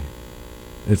 hey,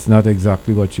 it's not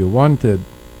exactly what you wanted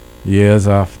years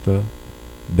after,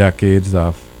 decades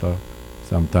after,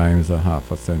 sometimes a half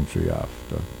a century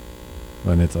after,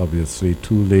 when it's obviously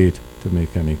too late to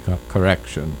make any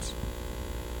corrections.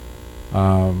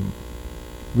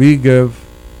 We give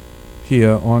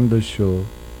here on the show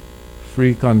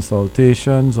free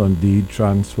consultations on deed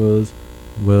transfers,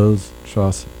 wills,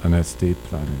 trusts, and estate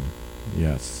planning.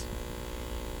 Yes.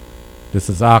 This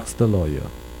is Ask the Lawyer.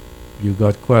 You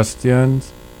got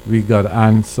questions, we got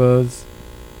answers.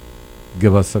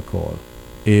 Give us a call.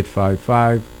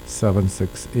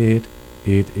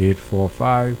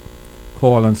 855-768-8845.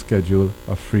 Call and schedule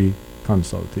a free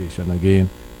consultation. Again,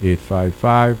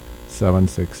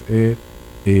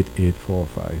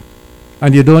 855-768-8845.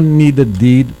 And you don't need the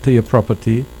deed to your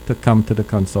property to come to the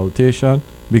consultation,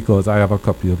 because I have a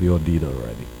copy of your deed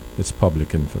already. It's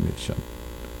public information.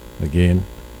 Again,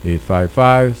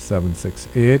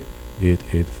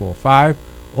 855-768-8845.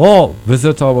 Or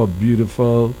visit our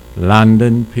beautiful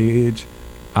landing page,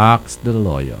 Ask the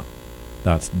Lawyer.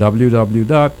 That's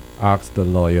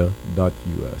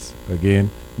www.askthelawyer.us. Again,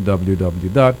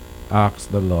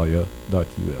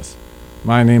 www.askthelawyer.us.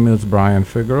 My name is Brian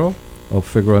Figueroa of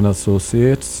Figueroa &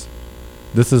 Associates.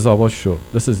 This is our show.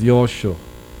 This is your show,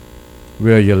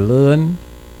 where you learn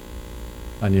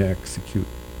and you execute.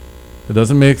 It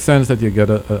doesn't make sense that you get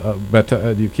a better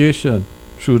education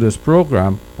through this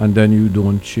program and then you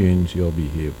don't change your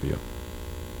behavior.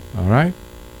 All right,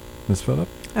 Ms. Phillip?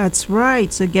 That's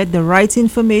right. So get the right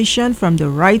information from the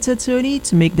right attorney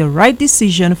to make the right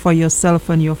decision for yourself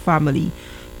and your family.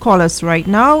 Call us right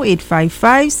now,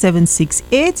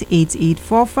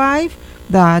 855-768-8845.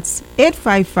 That's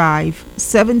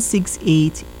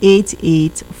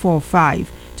 855-768-8845.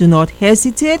 Do not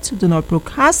hesitate. Do not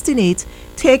procrastinate.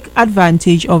 Take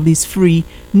advantage of this free,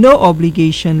 no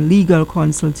obligation legal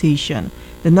consultation.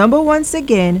 The number once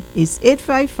again is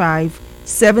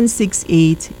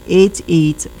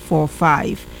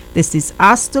 855-768-8845. This is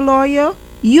Ask the Lawyer.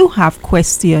 You have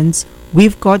questions.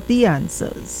 We've got the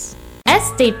answers.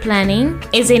 Estate planning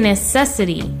is a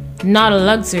necessity, not a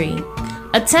luxury.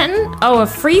 Attend our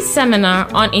free seminar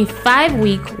on a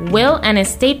 5-week will and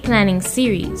estate planning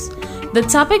series. The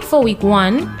topic for week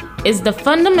 1 is the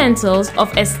fundamentals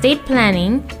of estate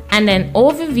planning and an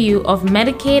overview of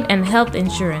Medicaid and health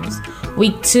insurance.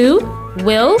 Week 2,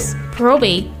 wills,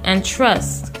 probate, and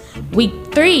trust. Week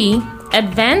 3,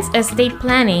 advanced estate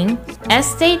planning,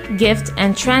 estate, gift,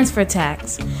 and transfer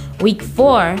tax. Week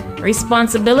 4,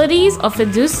 responsibilities of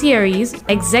fiduciaries,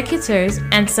 executors,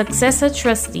 and successor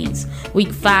trustees.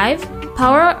 Week 5,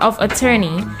 power of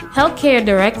attorney, healthcare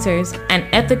directors, and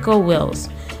ethical wills.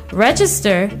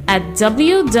 Register at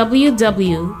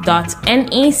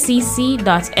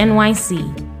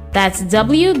www.nacc.nyc. That's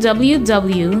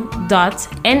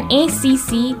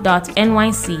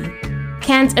www.nacc.nyc.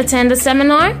 Can't attend the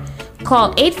seminar?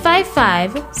 Call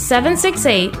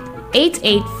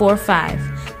 855-768-8845.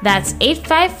 That's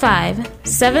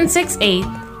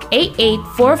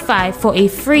 855-768-8845 for a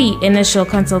free initial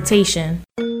consultation.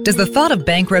 Does the thought of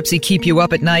bankruptcy keep you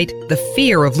up at night? The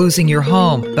fear of losing your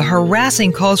home, the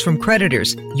harassing calls from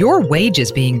creditors, your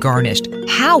wages being garnished.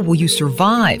 How will you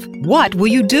survive? What will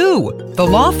you do? The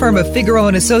law firm of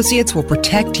Figueroa & Associates will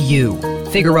protect you.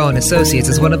 Figueroa & Associates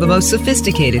is one of the most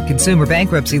sophisticated consumer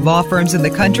bankruptcy law firms in the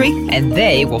country, and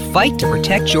they will fight to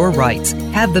protect your rights.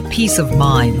 Have the peace of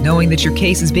mind knowing that your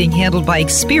case is being handled by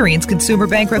experienced consumer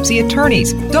bankruptcy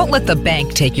attorneys. Don't let the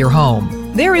bank take your home.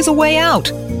 There is a way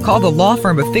out. Call the law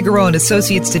firm of Figueroa and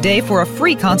Associates today for a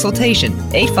free consultation.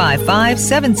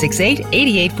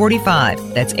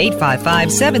 855-768-8845. That's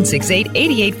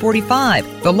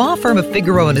 855-768-8845. The law firm of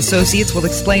Figueroa and Associates will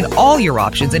explain all your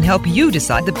options and help you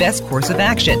decide the best course of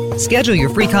action. Schedule your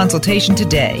free consultation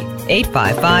today.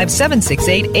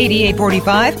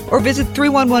 855-768-8845 or visit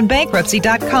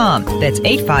 311bankruptcy.com. That's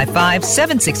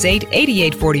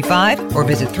 855-768-8845 or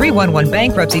visit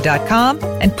 311bankruptcy.com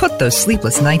and put those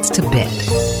sleepless nights to bed.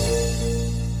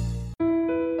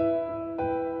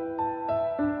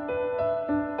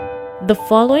 The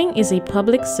following is a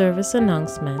public service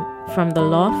announcement from the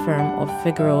law firm of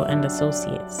Figueroa and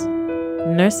Associates.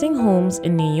 Nursing homes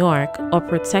in New York are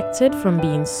protected from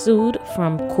being sued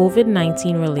from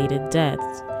COVID-19 related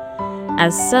deaths.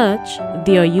 As such,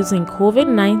 they are using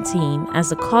COVID-19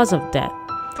 as a cause of death.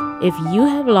 If you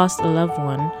have lost a loved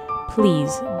one,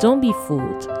 please don't be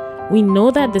fooled. We know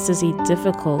that this is a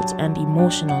difficult and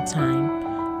emotional time.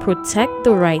 Protect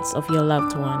the rights of your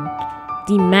loved one.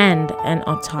 Demand an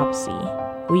autopsy.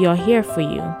 We are here for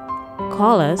you.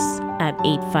 Call us at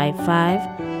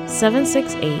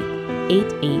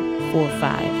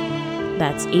 855-768-8845.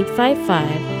 That's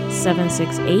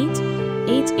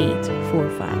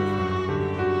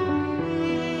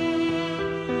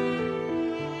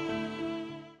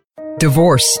 855-768-8845.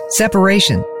 Divorce,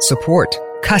 separation, support,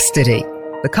 custody.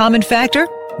 The common factor?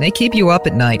 They keep you up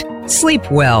at night. Sleep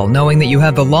well knowing that you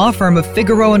have the law firm of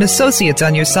Figueroa and Associates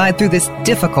on your side through this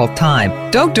difficult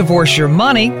time. Don't divorce your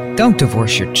money. Don't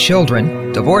divorce your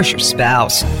children. Divorce your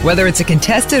spouse. Whether it's a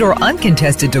contested or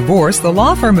uncontested divorce, the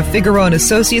law firm of Figueroa and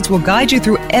Associates will guide you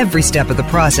through every step of the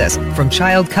process. From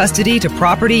child custody to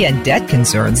property and debt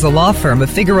concerns, the law firm of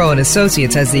Figueroa and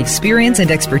Associates has the experience and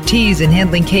expertise in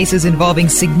handling cases involving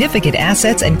significant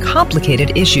assets and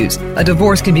complicated issues. A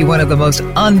divorce can be one of the most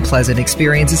unpleasant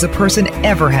experiences a person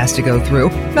ever has to go through.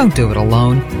 Don't do it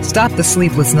alone. Stop the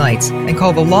sleepless nights and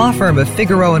call the law firm of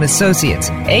Figueroa and Associates.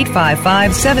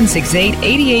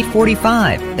 855-768-8845.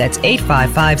 That's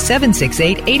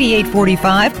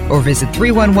 855-768-8845 or visit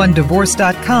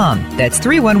 311divorce.com. That's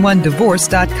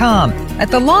 311divorce.com. At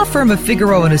the law firm of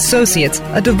Figueroa and Associates,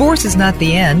 a divorce is not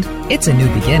the end, it's a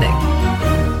new beginning.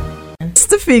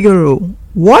 Mr. Figueroa,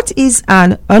 what is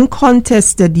an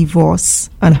uncontested divorce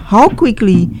and how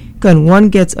quickly can one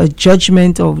get a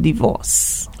judgment of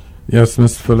divorce? Yes,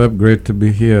 Mr. Phillip, great to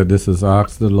be here. This is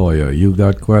Ask the Lawyer. You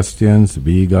got questions,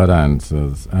 we got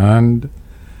answers. And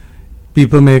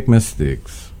people make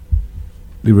mistakes.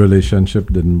 The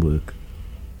relationship didn't work.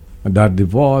 And that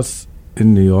divorce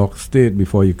in New York State,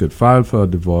 before you could file for a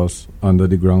divorce under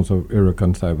the grounds of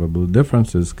irreconcilable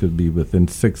differences, could be within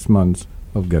 6 months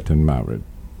of getting married.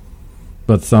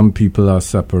 But some people are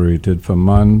separated for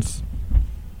months,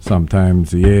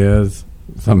 sometimes years,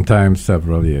 sometimes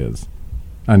several years,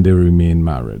 and they remain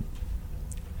married.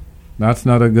 That's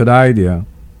not a good idea,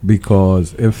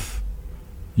 because if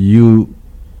you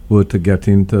were to get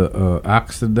into an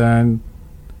accident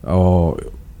or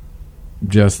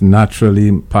just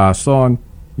naturally pass on,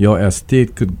 your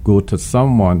estate could go to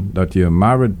someone that you're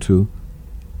married to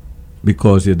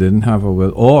because you didn't have a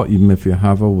will, or even if you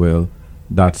have a will,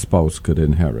 that spouse could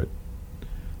inherit.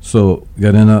 So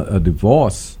getting a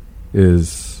divorce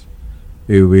is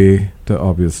a way to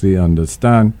obviously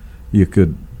understand you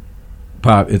could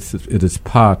it is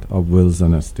part of wills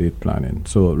and estate planning.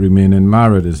 So remaining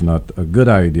married is not a good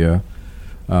idea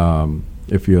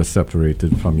if you're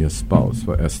separated from your spouse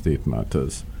for estate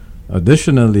matters.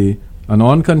 Additionally, an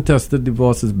uncontested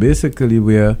divorce is basically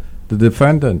where the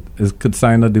defendant could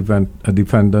sign a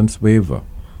defendant's waiver.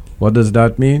 What does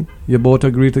that mean? You both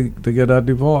agree to get a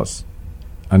divorce.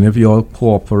 And if you all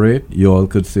cooperate, you all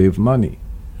could save money.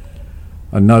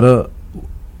 Another,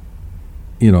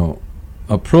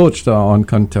 approach to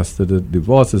uncontested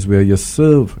divorce is where you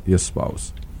serve your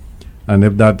spouse. And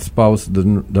if that spouse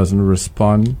doesn't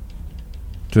respond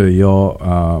to your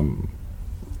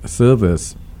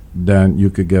service, then you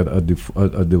could get a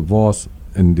divorce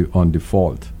on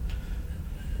default.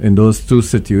 In those two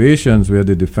situations where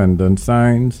the defendant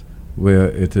signs, where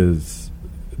it is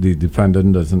the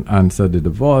defendant doesn't answer the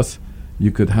divorce,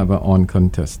 you could have an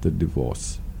uncontested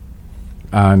divorce.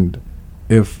 And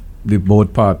if the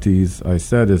both parties, I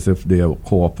said, is if they are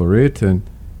cooperating,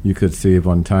 you could save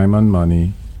on time and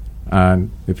money. And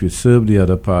if you serve the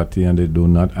other party and they do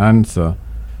not answer,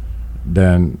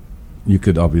 then you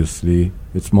could obviously,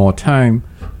 it's more time,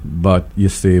 but you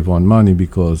save on money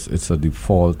because it's a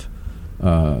default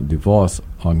divorce,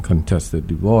 uncontested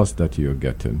divorce that you're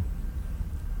getting.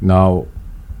 Now,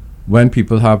 when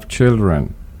people have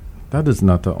children, that is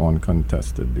not an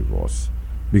uncontested divorce,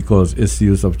 because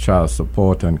issues of child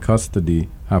support and custody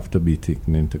have to be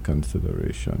taken into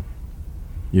consideration.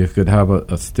 You could have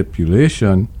a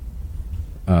stipulation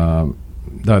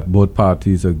that both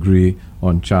parties agree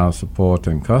on child support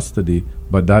and custody,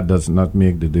 but that does not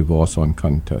make the divorce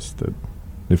uncontested.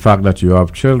 The fact that you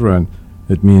have children,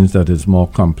 it means that it's more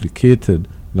complicated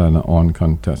than an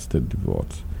uncontested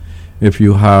divorce. If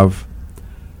you have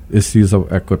issues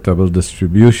of equitable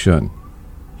distribution,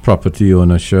 property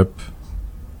ownership,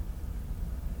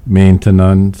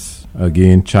 maintenance,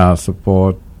 again, child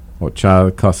support or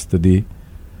child custody,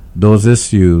 those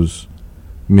issues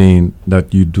mean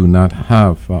that you do not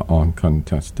have an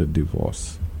uncontested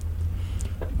divorce.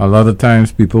 A lot of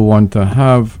times people want to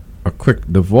have a quick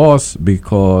divorce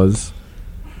because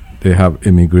they have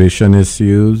immigration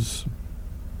issues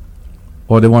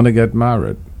or they want to get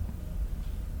married.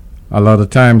 A lot of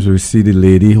times we see the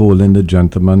lady holding the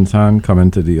gentleman's hand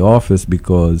coming to the office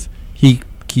because he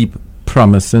keep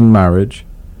promising marriage.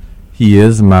 He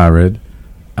is married,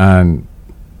 and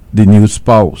the new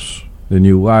spouse, the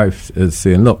new wife, is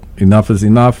saying, look, enough is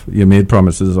enough. You made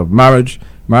promises of marriage.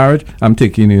 I'm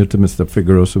taking you to Mr.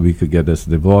 Figaro so we could get this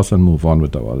divorce and move on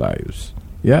with our lives.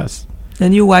 Yes. The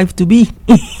new wife to be.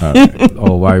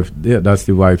 Or wife, yeah, that's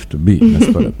the wife to be.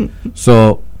 Let's put it.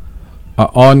 So, an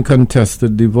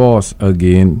uncontested divorce,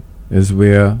 again, is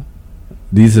where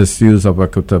these issues of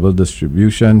equitable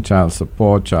distribution, child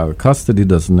support, child custody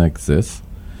doesn't exist.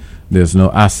 There's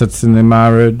no assets in the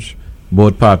marriage.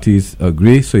 Both parties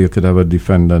agree, so you could have a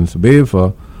defendant's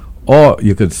waiver, or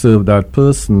you could serve that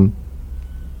person.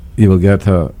 You will get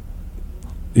a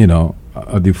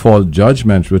default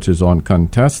judgment which is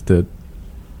uncontested,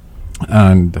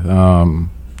 and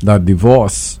that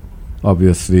divorce,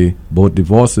 obviously, both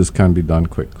divorces can be done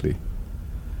quickly.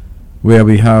 Where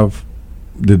we have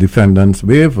the defendant's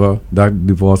waiver, that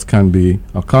divorce can be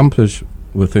accomplished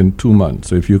within 2 months.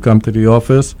 So if you come to the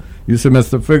office, you say,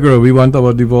 Mr. Figaro, we want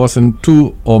our divorce in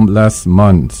 2 or less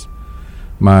months.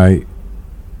 My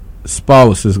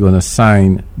spouse is going to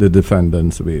sign the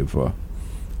defendant's waiver.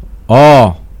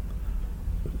 Or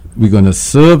we're going to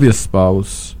serve your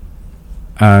spouse,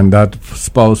 and that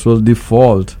spouse will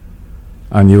default,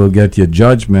 and you will get your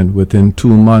judgment within 2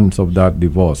 months of that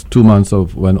divorce, 2 months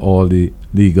of when all the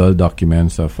legal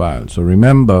documents are filed. So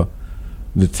remember,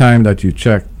 the time that you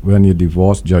check when your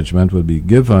divorce judgment will be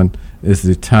given is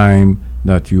the time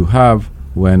that you have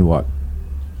when what?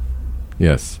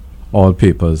 Yes, all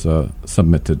papers are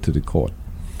submitted to the court.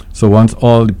 So once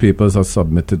all the papers are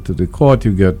submitted to the court,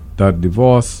 you get that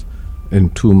divorce in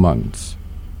 2 months.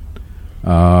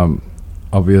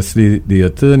 Obviously, the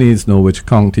attorneys know which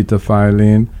county to file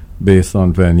in based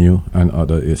on venue and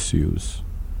other issues.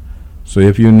 So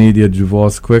if you need your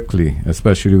divorce quickly,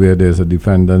 especially where there's a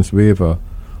defendant's waiver,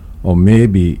 or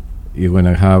maybe you're going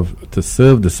to have to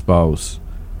serve the spouse,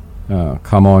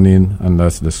 come on in and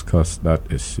let's discuss that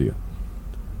issue.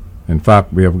 In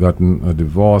fact, we have gotten a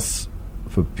divorce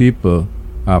for people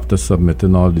after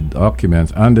submitting all the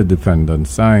documents and the defendant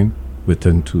signed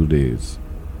within 2 days.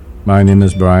 My name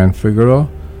is Brian Figaro.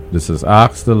 This is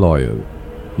Ask the Lawyer.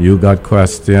 You got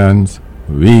questions,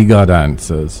 we got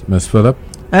answers. Ms. Phillip?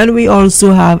 And we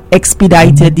also have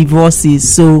expedited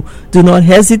divorces. So do not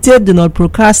hesitate, do not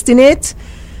procrastinate.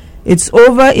 It's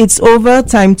over.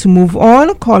 Time to move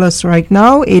on. Call us right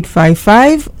now,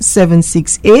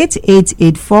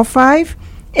 855-768-8845,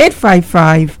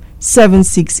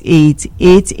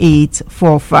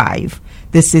 855-768-8845.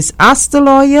 This is Ask the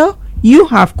Lawyer. You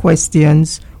have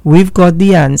questions, we've got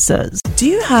the answers. Do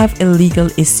you have a legal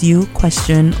issue,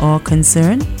 question, or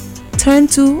concern? Turn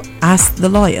to Ask the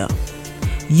Lawyer.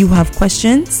 You have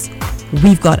questions,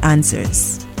 we've got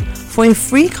answers. For a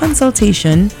free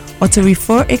consultation or to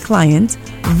refer a client,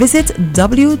 visit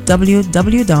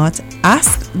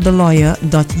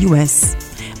www.askthelawyer.us.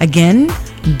 Again,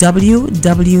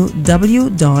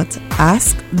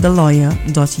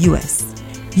 www.askthelawyer.us.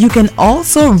 You can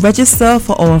also register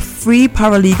for our free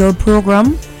paralegal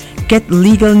program, get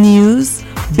legal news,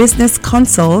 business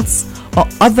consults, or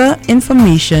other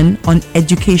information on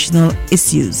educational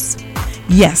issues.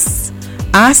 Yes,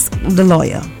 Ask the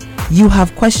Lawyer. You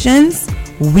have questions,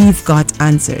 we've got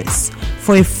answers.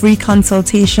 For a free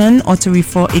consultation or to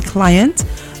refer a client,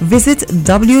 visit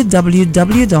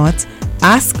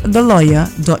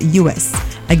www.askthelawyer.us.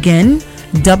 Again,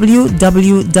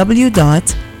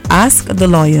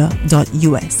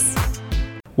 www.askthelawyer.us.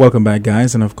 Welcome back,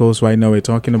 guys, and of course right now we're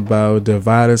talking about the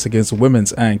Violence Against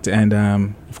Women's Act, and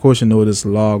of course you know this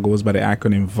law goes by the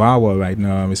acronym VAWA right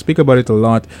now. We speak about it a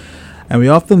lot And we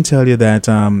often tell you that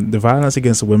the Violence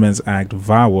Against Women's Act,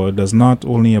 VAWA, does not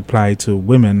only apply to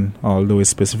women, although it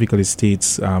specifically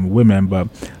states women, but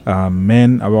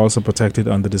men are also protected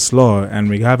under this law. And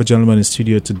we have a gentleman in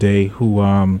studio today who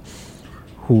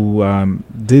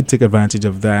did take advantage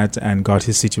of that and got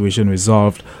his situation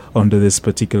resolved under this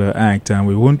particular act. And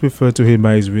we won't refer to him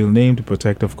by his real name to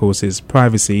protect, of course, his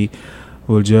privacy.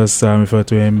 We'll just refer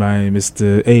to him by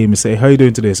Mr. A. Mr. A, how are you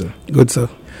doing today, sir? Good, sir.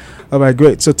 All right,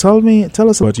 great. So tell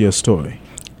us about your story.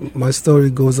 My story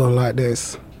goes on like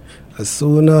this. As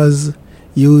soon as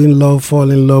you fall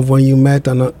in love when you met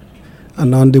and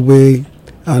on the way,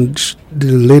 and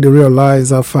the lady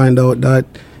realized or find out that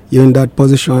you're in that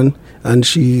position and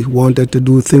she wanted to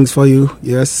do things for you,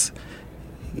 yes,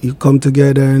 you come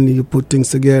together and you put things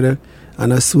together,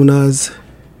 and as soon as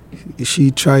she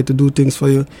tried to do things for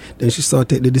you, then she started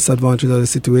to take the disadvantage of the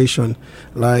situation,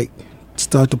 like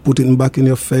start to put it back in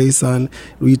your face and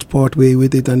reach part way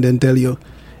with it, and then tell you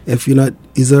if you're not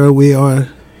is her way or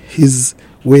his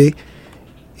way,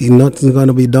 nothing's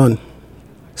gonna be done.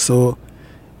 So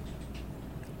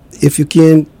if you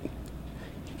can't.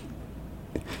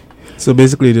 So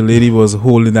basically, the lady was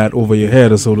holding that over your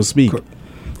head, so to speak.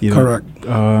 Correct.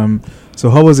 So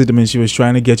how was it? I mean, she was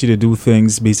trying to get you to do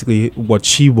things, basically what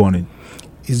she wanted.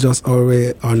 It's just our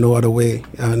way or no other way,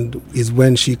 and it's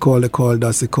when she called the call,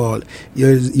 that's the call.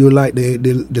 You like the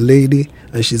lady,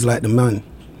 and she's like the man.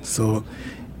 So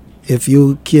if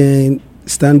you can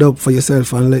stand up for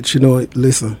yourself and let you know,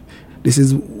 listen, this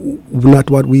is not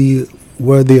what we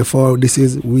were there for.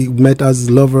 We met as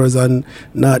lovers, and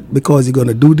not because you're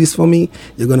gonna do this for me,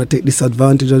 you're gonna take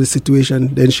disadvantage of the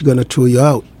situation. Then she's gonna throw you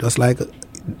out, just like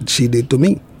she did to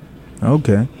me.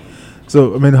 Okay.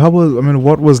 So,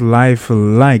 what was life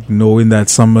like knowing that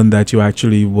someone that you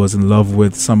actually was in love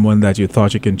with, someone that you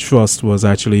thought you can trust, was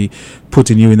actually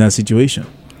putting you in that situation?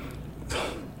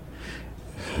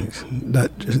 That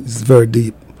is very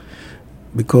deep,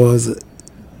 because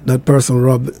that person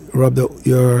robbed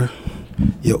your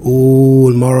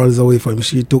whole morals away from you.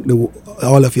 She took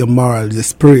all of your morals, your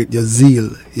spirit, your zeal,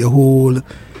 your whole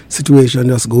situation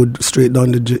just go straight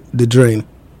down the drain.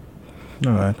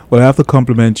 All right. Well, I have to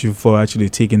compliment you for actually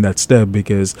taking that step,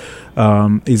 because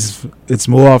it's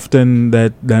more often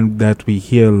that we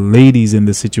hear ladies in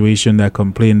the situation that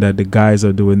complain that the guys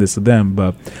are doing this to them.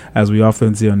 But as we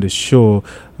often see on the show,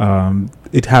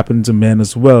 it happened to men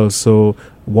as well. So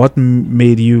what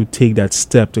made you take that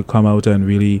step to come out and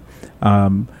really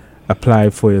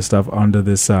apply for your stuff under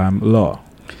this law?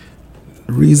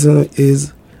 The reason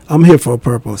is I'm here for a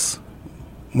purpose.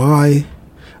 I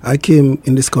came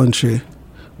in this country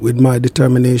with my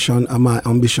determination and my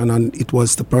ambition, and it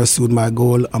was to pursue my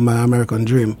goal and my American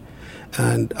dream.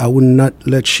 And I would not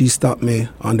let she stop me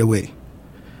on the way.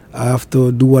 I have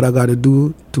to do what I got to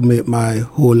do to make my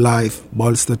whole life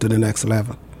bolster to the next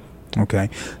level.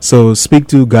 Okay. So speak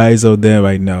to guys out there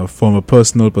right now from a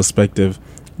personal perspective,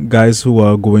 guys who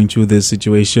are going through this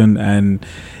situation, and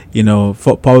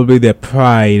for probably their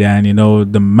pride and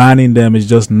the man in them is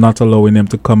just not allowing them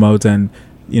to come out and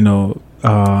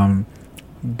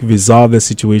resolve the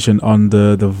situation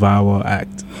under the VAWA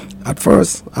Act. At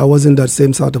first, I was in that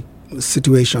same sort of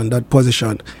situation, that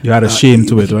position. You had a shame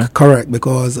to it, right? Correct,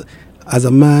 because as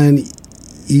a man,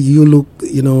 you look,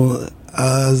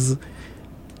 as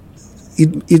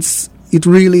it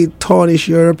really tarnish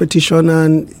your reputation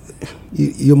and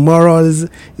your morals.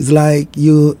 Is like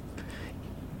you're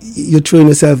throwing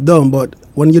yourself down. But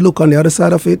when you look on the other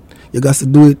side of it, you got to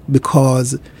do it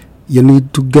because you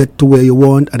need to get to where you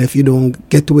want, and if you don't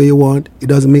get to where you want, it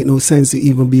doesn't make no sense to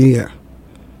even be here.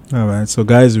 All right, so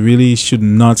guys really should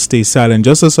not stay silent.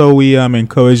 Just as how we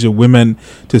encourage the women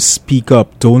to speak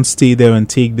up, don't stay there and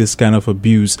take this kind of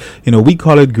abuse. We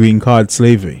call it green card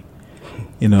slavery.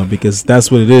 Because that's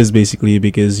what it is basically.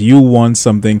 Because you want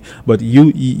something, but you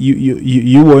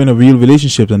were in a real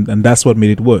relationship, and that's what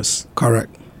made it worse.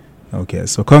 Correct. Okay,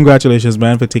 so congratulations,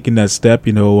 man, for taking that step,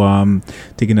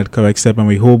 taking that correct step, and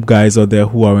we hope guys out there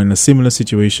who are in a similar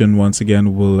situation once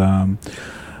again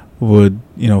would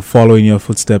follow in your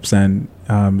footsteps and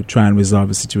try and resolve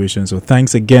the situation. So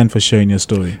thanks again for sharing your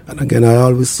story. And again, I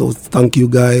always thank you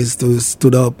guys to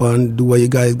stood up and do what you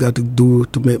guys got to do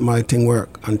to make my thing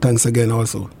work. And thanks again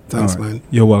also. Thanks, right, man.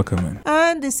 You're welcome, man.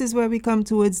 And this is where we come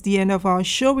towards the end of our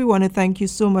show. We want to thank you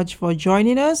so much for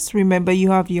joining us. Remember, you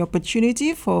have the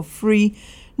opportunity for free,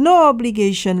 no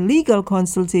obligation legal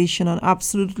consultation on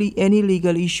absolutely any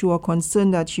legal issue or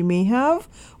concern that you may have,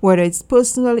 whether it's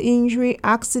personal injury,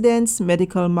 accidents,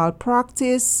 medical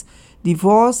malpractice,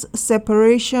 divorce,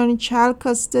 separation, child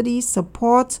custody,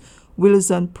 support, wills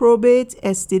and probate,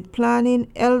 estate planning,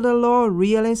 elder law,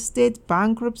 real estate,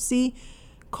 bankruptcy,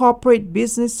 corporate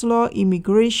business law,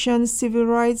 immigration, civil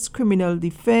rights, criminal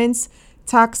defense,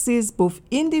 taxes, both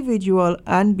individual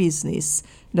and business.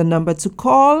 The number to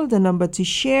call, the number to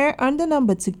share, and the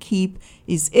number to keep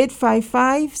is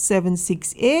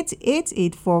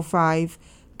 855-768-8845.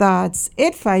 That's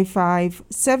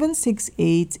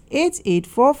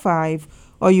 855-768-8845.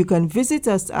 Or you can visit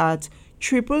us at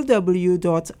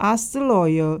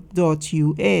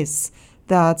www.askthelawyer.us.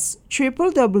 That's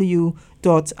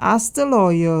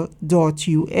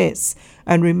www.askthelawyer.us.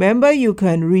 And remember, you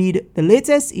can read the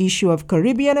latest issue of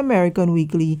Caribbean American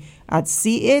Weekly at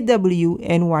cawnyc.com.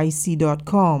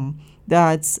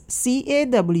 That's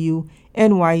cawnyc.com.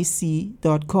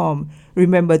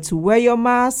 Remember to wear your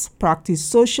mask, practice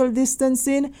social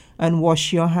distancing, and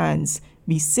wash your hands.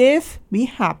 Be safe, be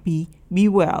happy, be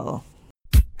well.